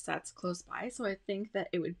one of the sets close by, so I think that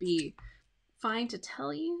it would be fine to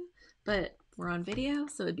tell you, but we're on video,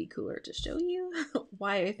 so it'd be cooler to show you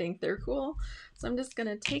why I think they're cool. So I'm just going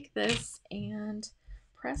to take this and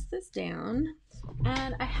press this down,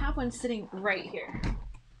 and I have one sitting right here.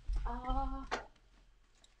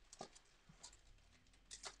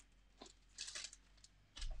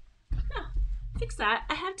 Fix that.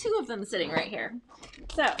 I have 2 of them sitting right here.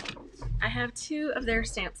 So I have 2 of their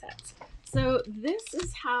stamp sets. So this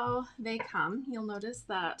is how they come. You'll notice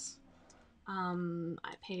that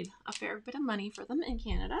I paid a fair bit of money for them in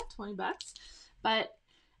Canada, 20 bucks, but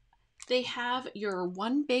they have your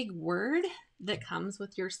one big word that comes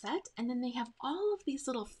with your set, and then they have all of these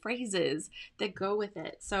little phrases that go with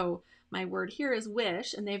it. So my word here is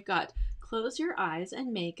wish, and they've got close your eyes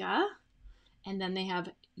and make a, and then they have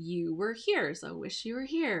you were here, so wish you were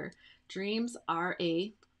here. Dreams are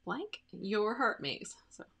a blank your heart makes,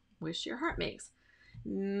 so wish your heart makes.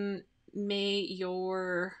 May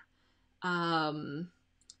your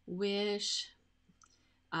wish,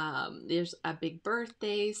 there's a big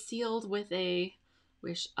birthday sealed with a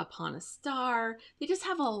wish upon a star. They just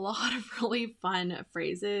have a lot of really fun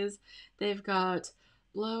phrases. They've got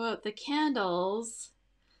blow out the candles,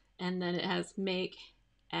 and then it has make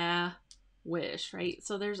a wish, right?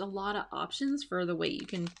 So there's a lot of options for the way you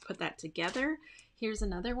can put that together. Here's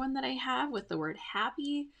another one that I have with the word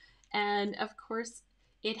happy, and of course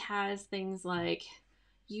it has things like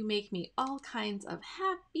you make me all kinds of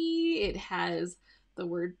happy. It has the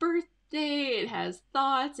word birthday, it has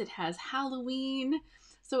thoughts, it has Halloween.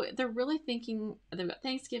 So they're really thinking, they've got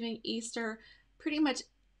Thanksgiving, Easter, pretty much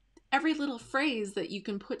every little phrase that you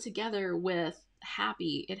can put together with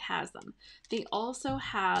happy, it has them. They also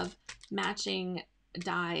have matching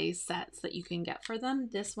die sets that you can get for them.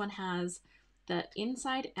 This one has the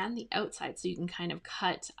inside and the outside, so you can kind of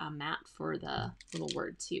cut a mat for the little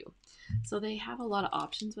word too. So they have a lot of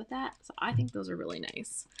options with that. So I think those are really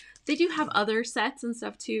nice. They do have other sets and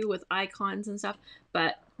stuff too with icons and stuff.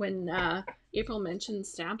 But when April mentioned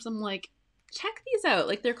stamps, I'm like, check these out.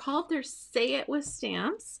 Like they're Say It with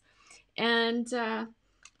stamps. And I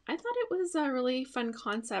thought it was a really fun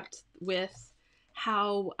concept with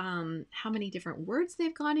how many different words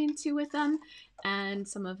they've gone into with them and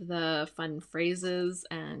some of the fun phrases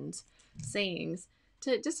and sayings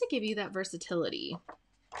just to give you that versatility.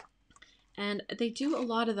 And they do a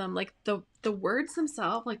lot of them, like the words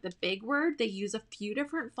themselves, like the big word, they use a few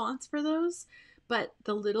different fonts for those, but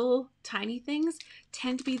the little tiny things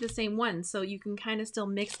tend to be the same one. So you can kind of still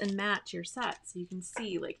mix and match your sets. So you can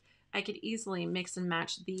see, like, I could easily mix and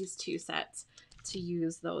match these two sets to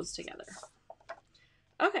use those together.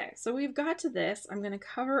 Okay, so we've got to this. I'm going to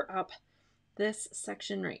cover up this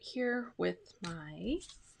section right here with my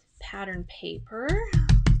pattern paper.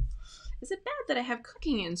 Is it bad that I have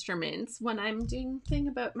cooking instruments when I'm doing a thing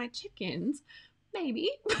about my chickens?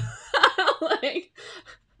 Maybe. Like,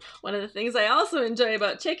 one of the things I also enjoy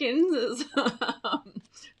about chickens is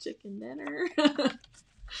chicken dinner.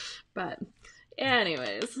 But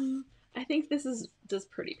anyways, I think this is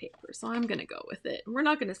just pretty paper, so I'm gonna go with it. We're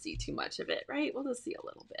not gonna see too much of it, right? We'll just see a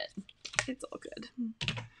little bit. It's all good.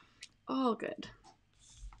 All good.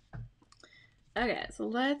 Okay, so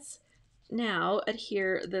let's now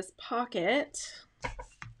adhere this pocket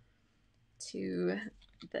to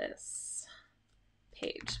this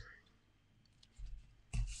page.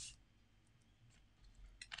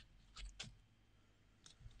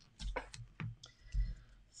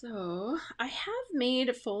 So I have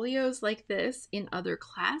made folios like this in other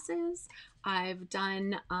classes. I've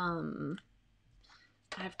done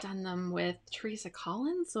them with Teresa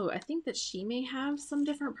Collins, so I think that she may have some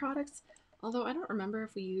different products, although I don't remember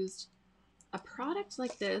if we used a product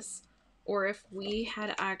like this or if we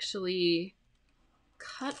had actually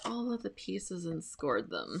cut all of the pieces and scored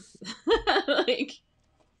them. Like,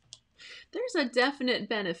 there's a definite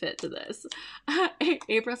benefit to this.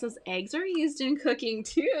 April says eggs are used in cooking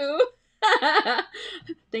too.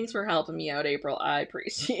 Thanks for helping me out, April. I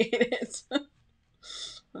appreciate it.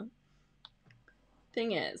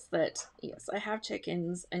 Thing is that, yes, I have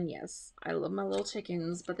chickens, and yes, I love my little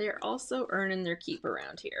chickens, but they're also earning their keep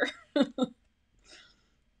around here.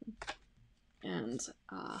 And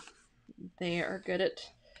they're good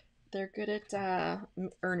at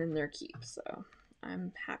earning their keep, so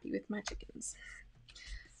I'm happy with my chickens.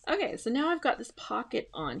 Okay, so now I've got this pocket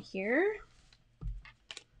on here.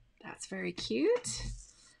 That's very cute.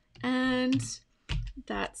 And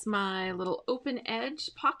that's my little open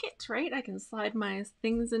edge pocket, right? I can slide my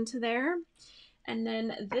things into there. And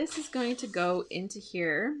then this is going to go into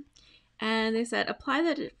here. And they said, apply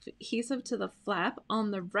the adhesive to the flap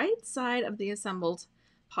on the right side of the assembled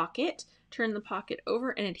pocket. Turn the pocket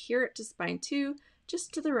over and adhere it to spine 2,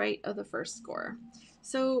 just to the right of the first score.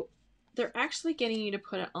 So they're actually getting you to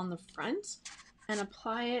put it on the front and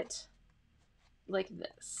apply it like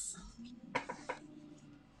this.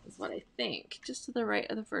 Is what I think, just to the right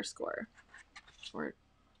of the first score. Or,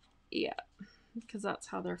 yeah, because that's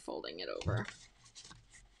how they're folding it over.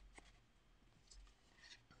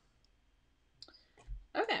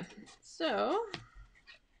 Okay, so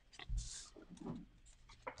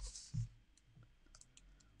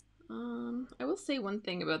I will say one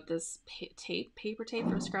thing about this paper tape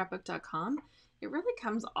from scrapbook.com. It really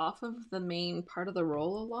comes off of the main part of the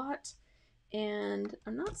roll a lot, and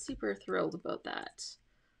I'm not super thrilled about that.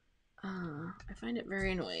 I find it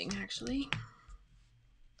very annoying, actually.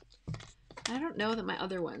 I don't know that my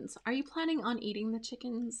other ones. Are you planning on eating the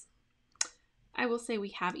chickens? I will say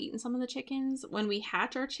we have eaten some of the chickens. When we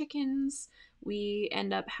hatch our chickens, we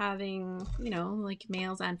end up having, you know, like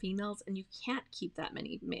males and females, and you can't keep that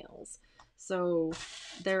many males. So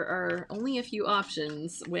there are only a few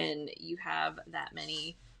options when you have that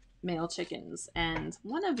many male chickens, and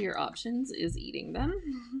one of your options is eating them.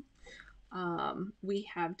 We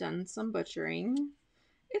have done some butchering.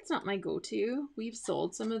 It's not my go-to. We've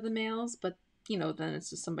sold some of the males, but, you know, then it's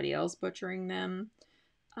just somebody else butchering them.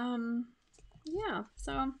 Yeah,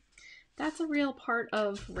 so that's a real part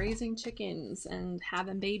of raising chickens and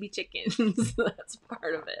having baby chickens. That's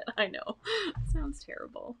part of it. I know. It sounds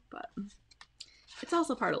terrible, but it's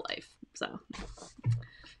also part of life. So,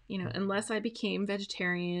 you know, unless I became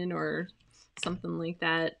vegetarian or something like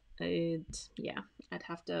that, I'd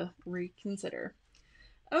have to reconsider.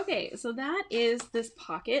 Okay, so that is this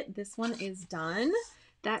pocket. This one is done.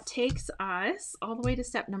 That takes us all the way to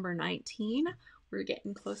step number 19. We're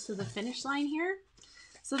getting close to the finish line here.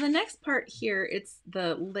 So the next part here, it's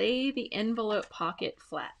the lay the envelope pocket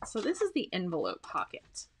flat. So this is the envelope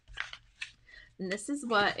pocket. And this is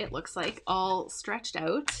what it looks like all stretched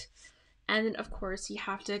out. And then of course you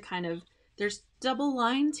have to kind of, there's double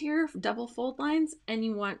lines here, double fold lines, and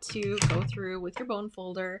you want to go through with your bone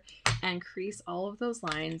folder and crease all of those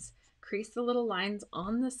lines, crease the little lines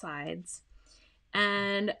on the sides.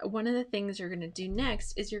 And one of the things you're going to do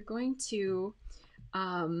next is you're going to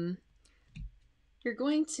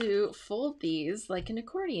fold these like an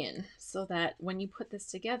accordion, so that when you put this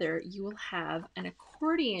together, you will have an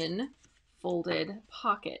accordion folded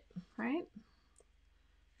pocket, right?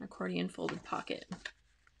 An accordion folded pocket.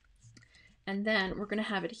 And then we're going to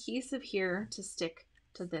have adhesive here to stick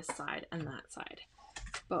to this side and that side.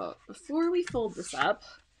 But before we fold this up,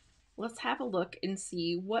 let's have a look and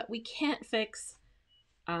see what we can't fix,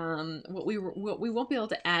 what we won't be able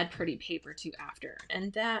to add pretty paper to after.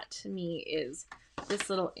 And that to me is this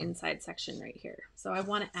little inside section right here. So I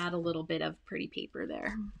want to add a little bit of pretty paper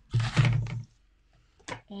there.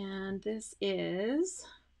 And this is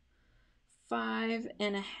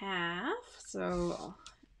 5.5, so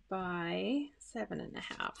by 7.5.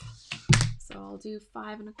 So I'll do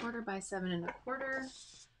 5.25 by 7.25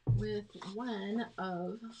 with one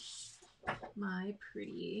of my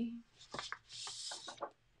pretty,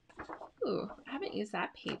 ooh, I haven't used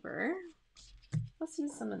that paper. Let's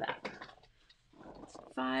use some of that.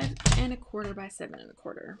 5.25 by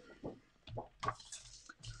 7.25.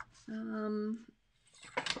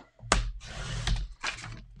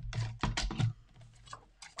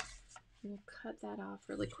 We'll cut that off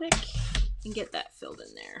really quick and get that filled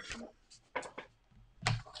in there.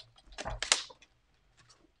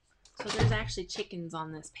 So there's actually chickens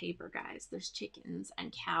on this paper, guys. There's chickens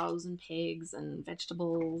and cows and pigs and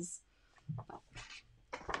vegetables.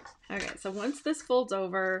 Okay, so once this folds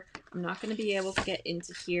over, I'm not going to be able to get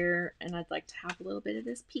into here, and I'd like to have a little bit of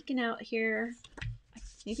this peeking out here.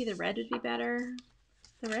 Maybe the red would be better.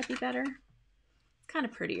 The red be better? It's kind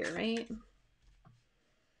of prettier, right?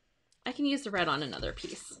 I can use the red on another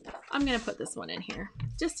piece. I'm going to put this one in here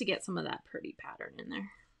just to get some of that pretty pattern in there.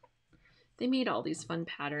 They made all these fun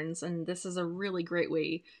patterns, and this is a really great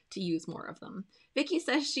way to use more of them. Vicky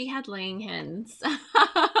says she had laying hens.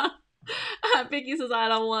 Vicky says, I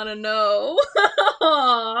don't want to know.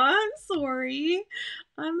 I'm sorry.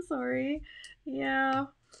 I'm sorry. Yeah,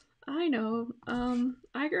 I know.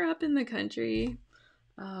 I grew up in the country.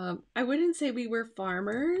 I wouldn't say we were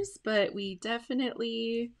farmers, but we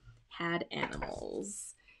definitely had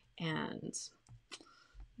animals. And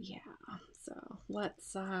yeah, so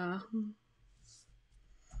let's, and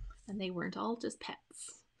they weren't all just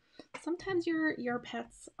pets. Sometimes your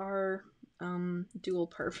pets are dual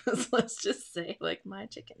purpose, let's just say, like my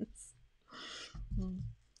chickens.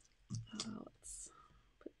 Let's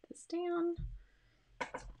put this down.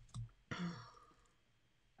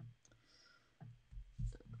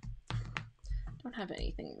 Don't have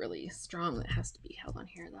anything really strong that has to be held on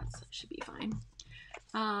here. That should be fine.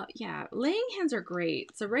 Yeah, laying hens are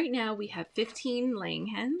great. So right now we have 15 laying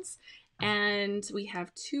hens, and we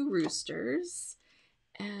have 2 roosters,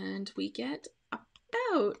 and we get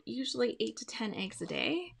about usually 8 to 10 eggs a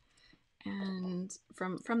day, and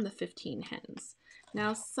from the 15 hens.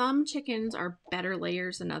 Now some chickens are better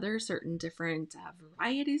layers than others. Certain different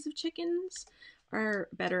varieties of chickens are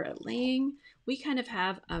better at laying. We kind of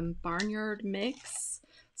have a barnyard mix.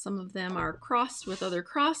 Some of them are crossed with other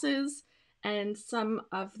crosses, and some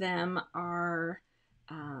of them are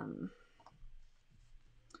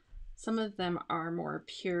more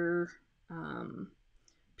pure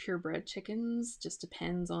purebred chickens. Just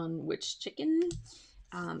depends on which chicken.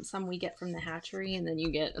 Some we get from the hatchery, and then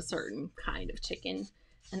you get a certain kind of chicken,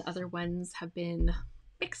 and other ones have been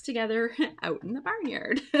mixed together out in the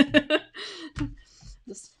barnyard.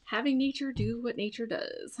 Just having nature do what nature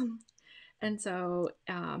does. And so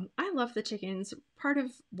I love the chickens. Part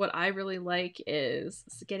of what I really like is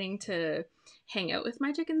getting to hang out with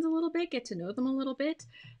my chickens a little bit, get to know them a little bit.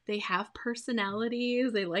 They have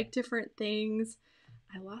personalities. They like different things.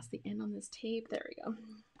 I lost the end on this tape. There we go.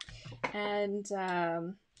 And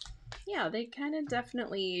yeah, they kind of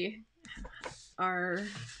definitely are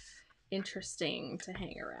interesting to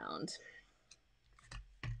hang around.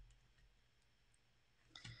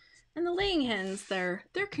 And the laying hens, they're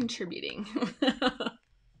contributing.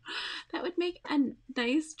 That would make a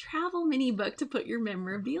nice travel mini book to put your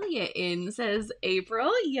memorabilia in, says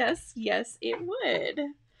April. Yes, yes, it would.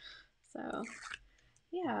 So,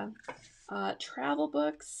 yeah. Travel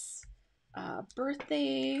books,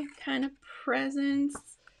 birthday kind of presents.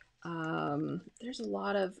 There's a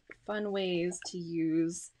lot of fun ways to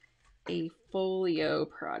use a folio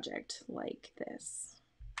project like this.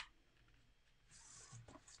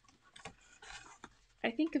 I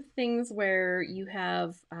think of things where you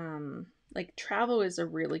have, like travel is a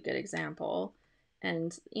really good example.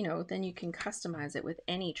 And, you know, then you can customize it with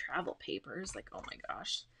any travel papers. Like, oh my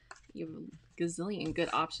gosh, you have a gazillion good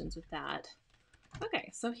options with that.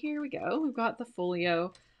 Okay, so here we go. We've got the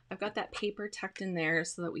folio. I've got that paper tucked in there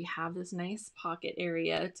so that we have this nice pocket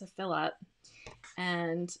area to fill up.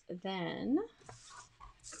 And then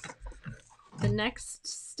the next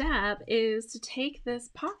step is to take this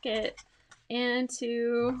pocket and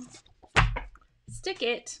to stick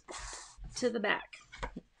it to the back.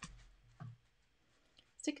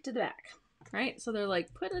 Stick it to the back, right? So they're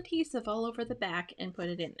like, put adhesive all over the back and put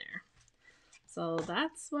it in there. So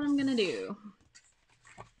that's what I'm gonna do.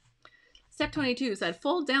 Step 22 said,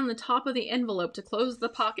 fold down the top of the envelope to close the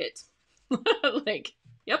pocket. Like,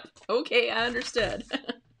 yep, okay, I understood.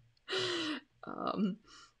 And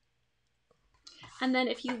then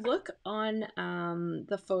if you look on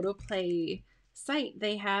the PhotoPlay site,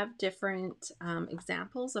 they have different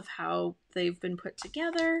examples of how they've been put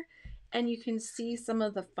together, and you can see some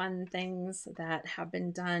of the fun things that have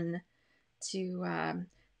been done to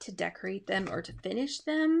decorate them or to finish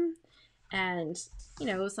them. And you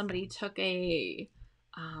know, somebody took a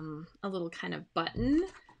little kind of button,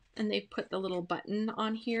 and they put the little button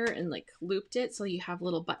on here and like looped it, so you have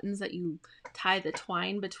little buttons that you tie the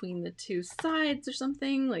twine between the two sides or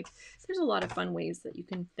something. Like, there's a lot of fun ways that you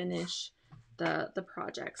can finish the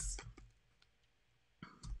projects.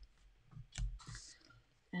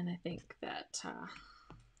 And I think that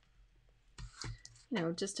you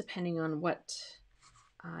know, just depending on what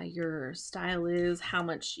your style is, how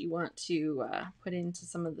much you want to put into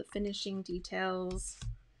some of the finishing details,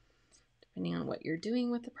 depending on what you're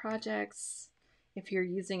doing with the projects. If you're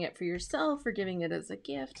using it for yourself or giving it as a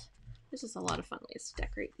gift, there's just a lot of fun ways to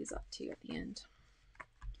decorate these up too at the end.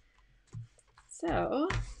 So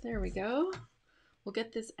there we go. We'll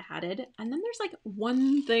get this added, and then there's like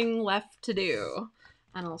one thing left to do,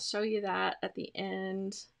 and I'll show you that at the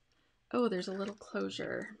end. Oh, there's a little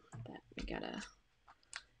closure that we gotta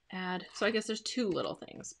add. So I guess there's two little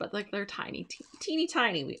things, but like they're tiny, teeny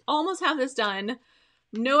tiny. We almost have this done.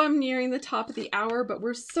 No, I'm nearing the top of the hour, but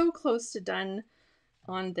we're so close to done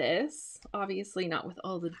on this. Obviously not with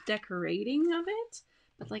all the decorating of it,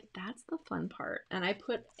 but like that's the fun part. And I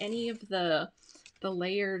put any of the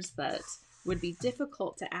layers that would be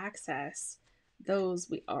difficult to access, those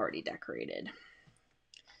we already decorated.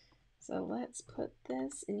 So let's put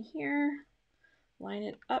this in here, line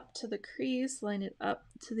it up to the crease, line it up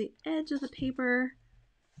to the edge of the paper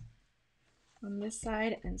on this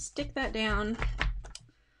side, and stick that down.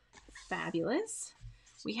 Fabulous.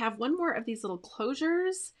 We have one more of these little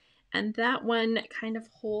closures, and that one kind of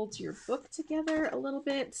holds your book together a little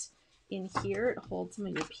bit. In here, it holds some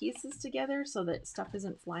of your pieces together so that stuff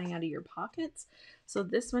isn't flying out of your pockets. So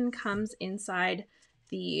this one comes inside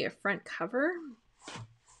the front cover.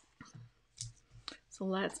 So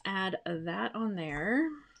let's add that on there.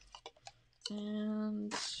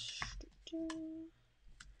 And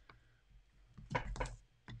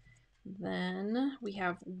then we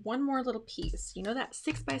have one more little piece. You know that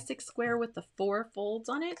 6x6 square with the 4 folds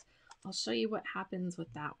on it? I'll show you what happens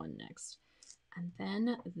with that one next. And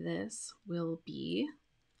then this will be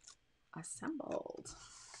assembled.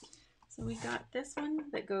 So we got this one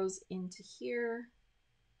that goes into here,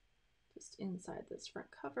 just inside this front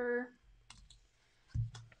cover.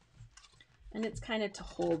 And it's kind of to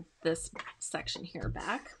hold this section here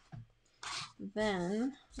back.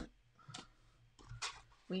 Then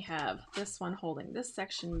we have this one holding this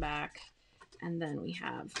section back, and then we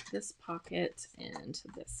have this pocket and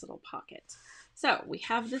this little pocket. So we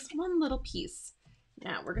have this one little piece.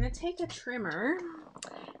 Now we're going to take a trimmer,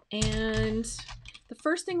 and the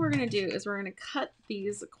first thing we're going to do is we're going to cut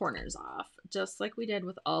these corners off, just like we did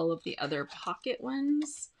with all of the other pocket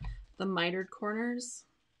ones, the mitered corners.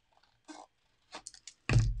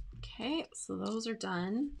 Okay, so those are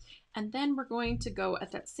done. And then we're going to go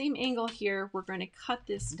at that same angle here. We're going to cut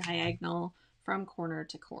this diagonal from corner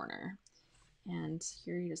to corner. And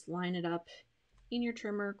here you just line it up in your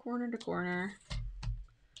trimmer, corner to corner,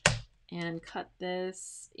 and cut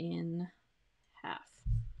this in half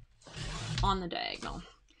on the diagonal.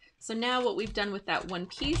 So now what we've done with that one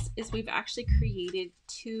piece is we've actually created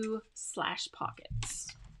 2 slash pockets.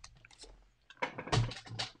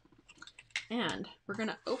 And we're going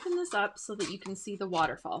to open this up so that you can see the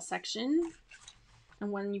waterfall section.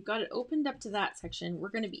 And when you've got it opened up to that section, we're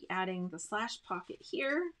going to be adding the slash pocket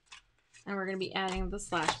here, and we're going to be adding the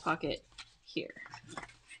slash pocket here.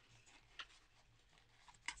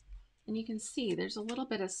 And you can see there's a little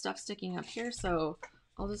bit of stuff sticking up here, so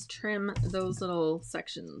I'll just trim those little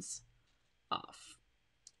sections off.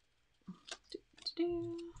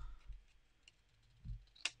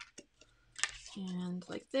 And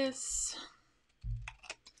like this,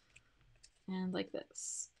 and like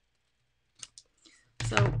this.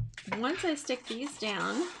 So once I stick these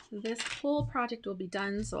down, this whole project will be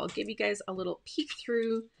done. So I'll give you guys a little peek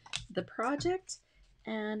through the project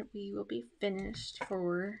and we will be finished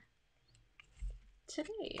for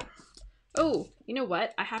today. Oh, you know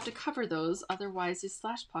what? I have to cover those, otherwise these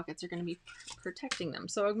slash pockets are going to be protecting them.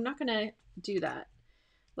 So I'm not going to do that.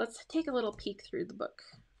 Let's take a little peek through the book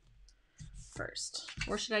first.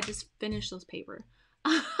 Or should I just finish those paper?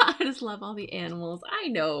 I just love all the animals. I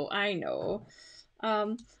know.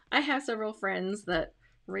 I have several friends that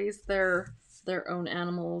raise their own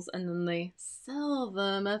animals and then they sell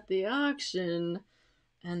them at the auction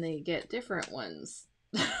and they get different ones.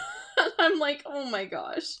 I'm like, oh my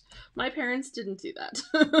gosh, my parents didn't do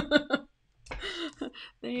that.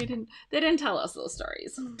 They didn't tell us those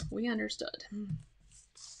stories. We understood.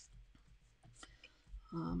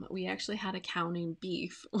 We actually had a cow named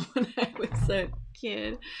Beef when I was a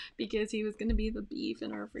kid because he was going to be the beef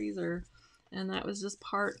in our freezer. And that was just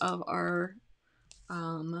part of our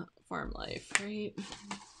farm life, right?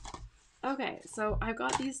 Okay, so I've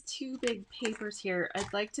got these two big papers here.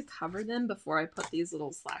 I'd like to cover them before I put these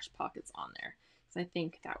little slash pockets on there, because I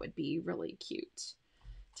think that would be really cute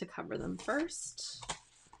to cover them first.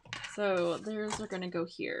 So those are going to go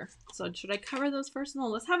here. So should I cover those first? No,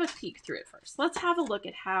 let's have a peek through it first. Let's have a look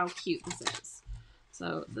at how cute this is.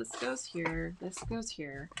 So this goes here, this goes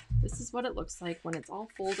here. This is what it looks like when it's all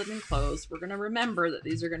folded and closed. We're going to remember that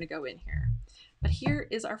these are going to go in here. But here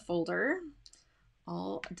is our folder,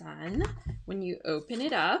 all done. When you open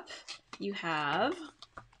it up, you have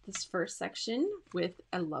this first section with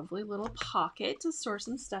a lovely little pocket to store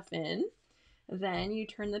some stuff in. Then you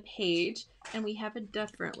turn the page and we have a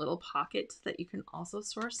different little pocket that you can also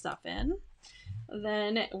store stuff in.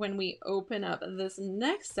 Then when we open up this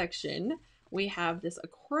next section, we have this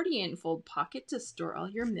accordion fold pocket to store all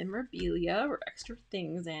your memorabilia or extra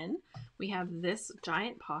things in. We have this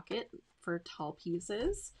giant pocket for tall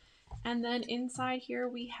pieces. And then inside here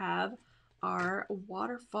we have our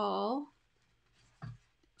waterfall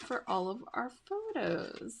for all of our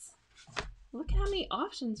photos. Look how many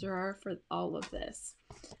options there are for all of this.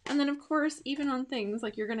 And then of course, even on things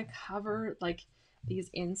like you're going to cover like these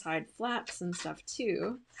inside flaps and stuff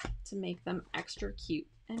too to make them extra cute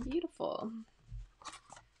and beautiful.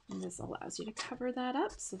 And this allows you to cover that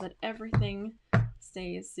up so that everything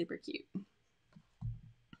stays super cute.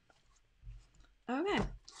 Okay.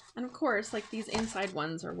 And of course, like these inside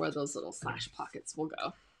ones are where those little slash pockets will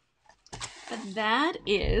go. But that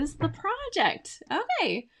is the project.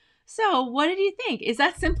 Okay. So what did you think? Is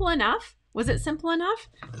that simple enough? Was it simple enough?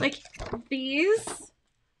 Like these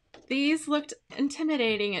looked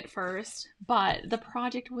intimidating at first, but the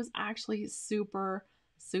project was actually super,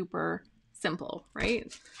 super simple,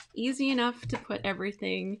 right? Easy enough to put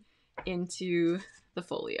everything into the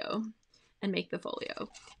folio and make the folio.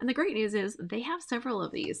 And the great news is they have several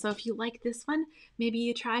of these. So if you like this one, maybe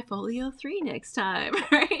you try folio 3 next time,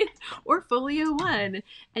 right? Or folio 1,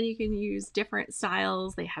 and you can use different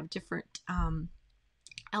styles. They have different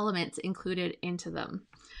elements included into them.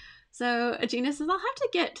 So Gina says, I'll have to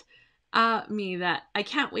get me that. I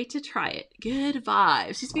can't wait to try it. Good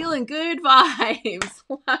vibes. She's feeling good vibes.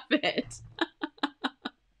 Love it.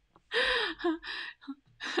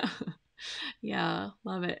 Yeah,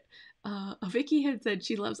 love it. Vicky had said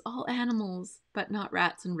she loves all animals, but not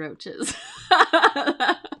rats and roaches.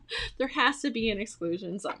 There has to be an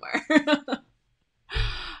exclusion somewhere.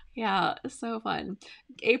 Yeah, so fun.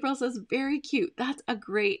 April says, very cute. That's a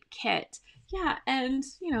great kit. Yeah, and,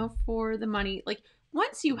 you know, for the money, like,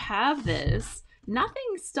 once you have this,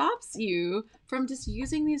 nothing stops you from just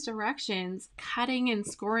using these directions, cutting and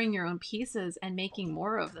scoring your own pieces and making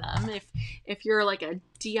more of them. If you're like a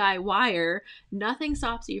DIYer, nothing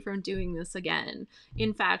stops you from doing this again.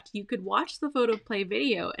 In fact, you could watch the PhotoPlay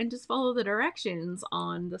video and just follow the directions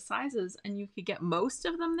on the sizes and you could get most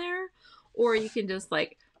of them there, or you can just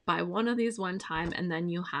like buy one of these one time and then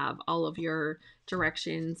you have all of your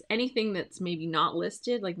directions. Anything that's maybe not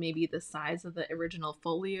listed, like maybe the size of the original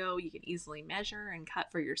folio, you can easily measure and cut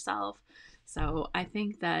for yourself. So I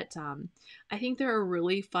think that they're a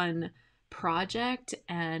really fun project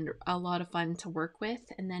and a lot of fun to work with,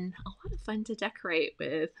 and then a lot of fun to decorate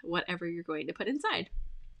with whatever you're going to put inside.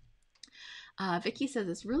 Vicky says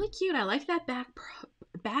it's really cute. I like that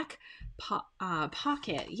back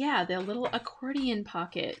pocket. Yeah, the little accordion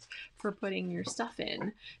pocket for putting your stuff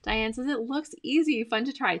in. Diane says, it looks easy, fun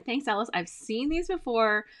to try. Thanks, Alice. I've seen these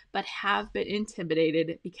before, but have been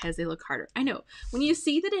intimidated because they look harder. I know. When you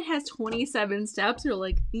see that it has 27 steps, you're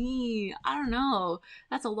like, I don't know.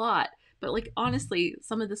 That's a lot. But like, honestly,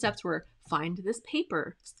 some of the steps were find this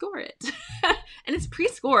paper, score it. And it's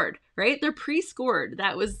pre-scored, right? They're pre-scored.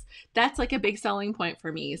 That's like a big selling point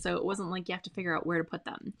for me. So it wasn't like you have to figure out where to put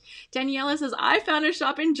them. Daniela says, I found a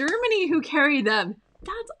shop in Germany who carried them.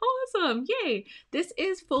 That's awesome. Yay. This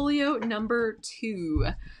is folio number 2.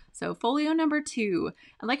 So folio number 2.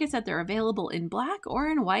 And like I said, they're available in black or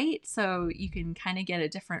in white. So you can kind of get a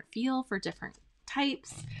different feel for different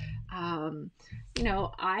types. You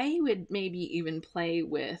know, I would maybe even play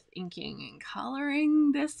with inking and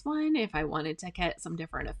coloring this one if I wanted to get some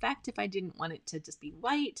different effect, if I didn't want it to just be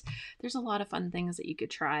white. There's a lot of fun things that you could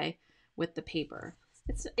try with the paper.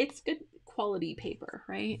 It's good quality paper,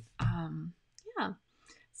 right? Yeah.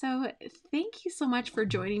 So thank you so much for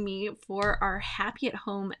joining me for our Happy at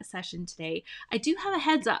Home session today. I do have a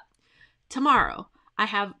heads up. Tomorrow, I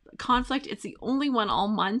have conflict. It's the only one all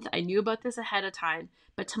month. I knew about this ahead of time,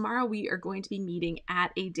 but tomorrow we are going to be meeting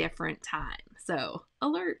at a different time. So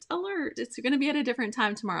alert, alert. It's going to be at a different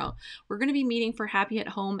time tomorrow. We're going to be meeting for Happy at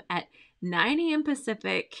Home at 9 a.m.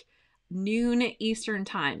 Pacific, noon Eastern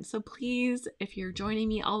time. So please, if you're joining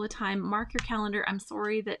me all the time, mark your calendar. I'm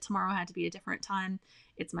sorry that tomorrow had to be a different time.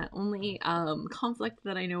 It's my only conflict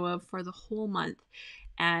that I know of for the whole month.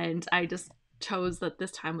 And I just chose that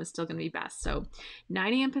this time was still going to be best. So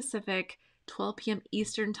 9 a.m. Pacific, 12 p.m.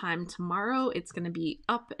 Eastern time tomorrow. It's going to be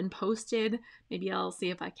up and posted. Maybe I'll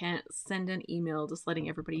see if I can't send an email just letting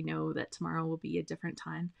everybody know that tomorrow will be a different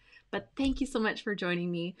time. But thank you so much for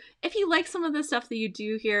joining me. If you like some of the stuff that you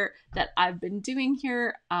do here that I've been doing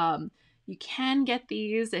here, you can get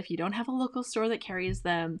these if you don't have a local store that carries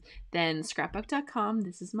them. Then scrapbook.com.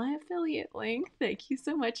 This is my affiliate link. Thank you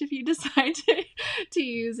so much if you decide to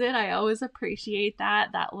use it. I always appreciate that.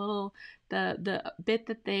 That little the bit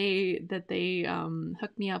that they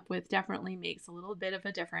hook me up with definitely makes a little bit of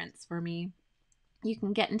a difference for me. You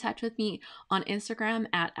can get in touch with me on Instagram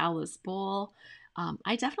at Alice Bowl.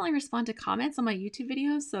 I definitely respond to comments on my YouTube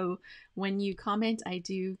videos, so when you comment, I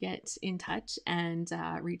do get in touch and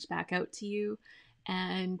reach back out to you.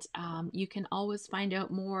 And you can always find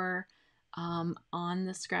out more on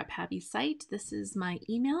the Scrap Happy site. This is my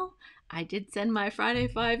email. I did send my Friday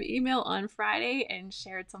 5 email on Friday and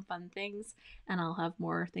shared some fun things, and I'll have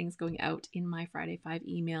more things going out in my Friday 5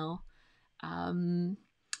 email on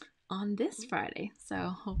this Friday. So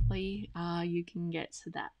hopefully you can get to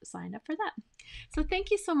that, sign up for that. So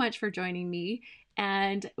thank you so much for joining me,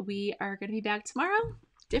 and we are going to be back tomorrow.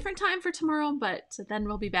 Different time for tomorrow, but then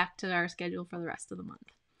we'll be back to our schedule for the rest of the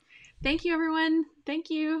month. Thank you, everyone. Thank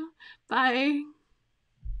you. Bye.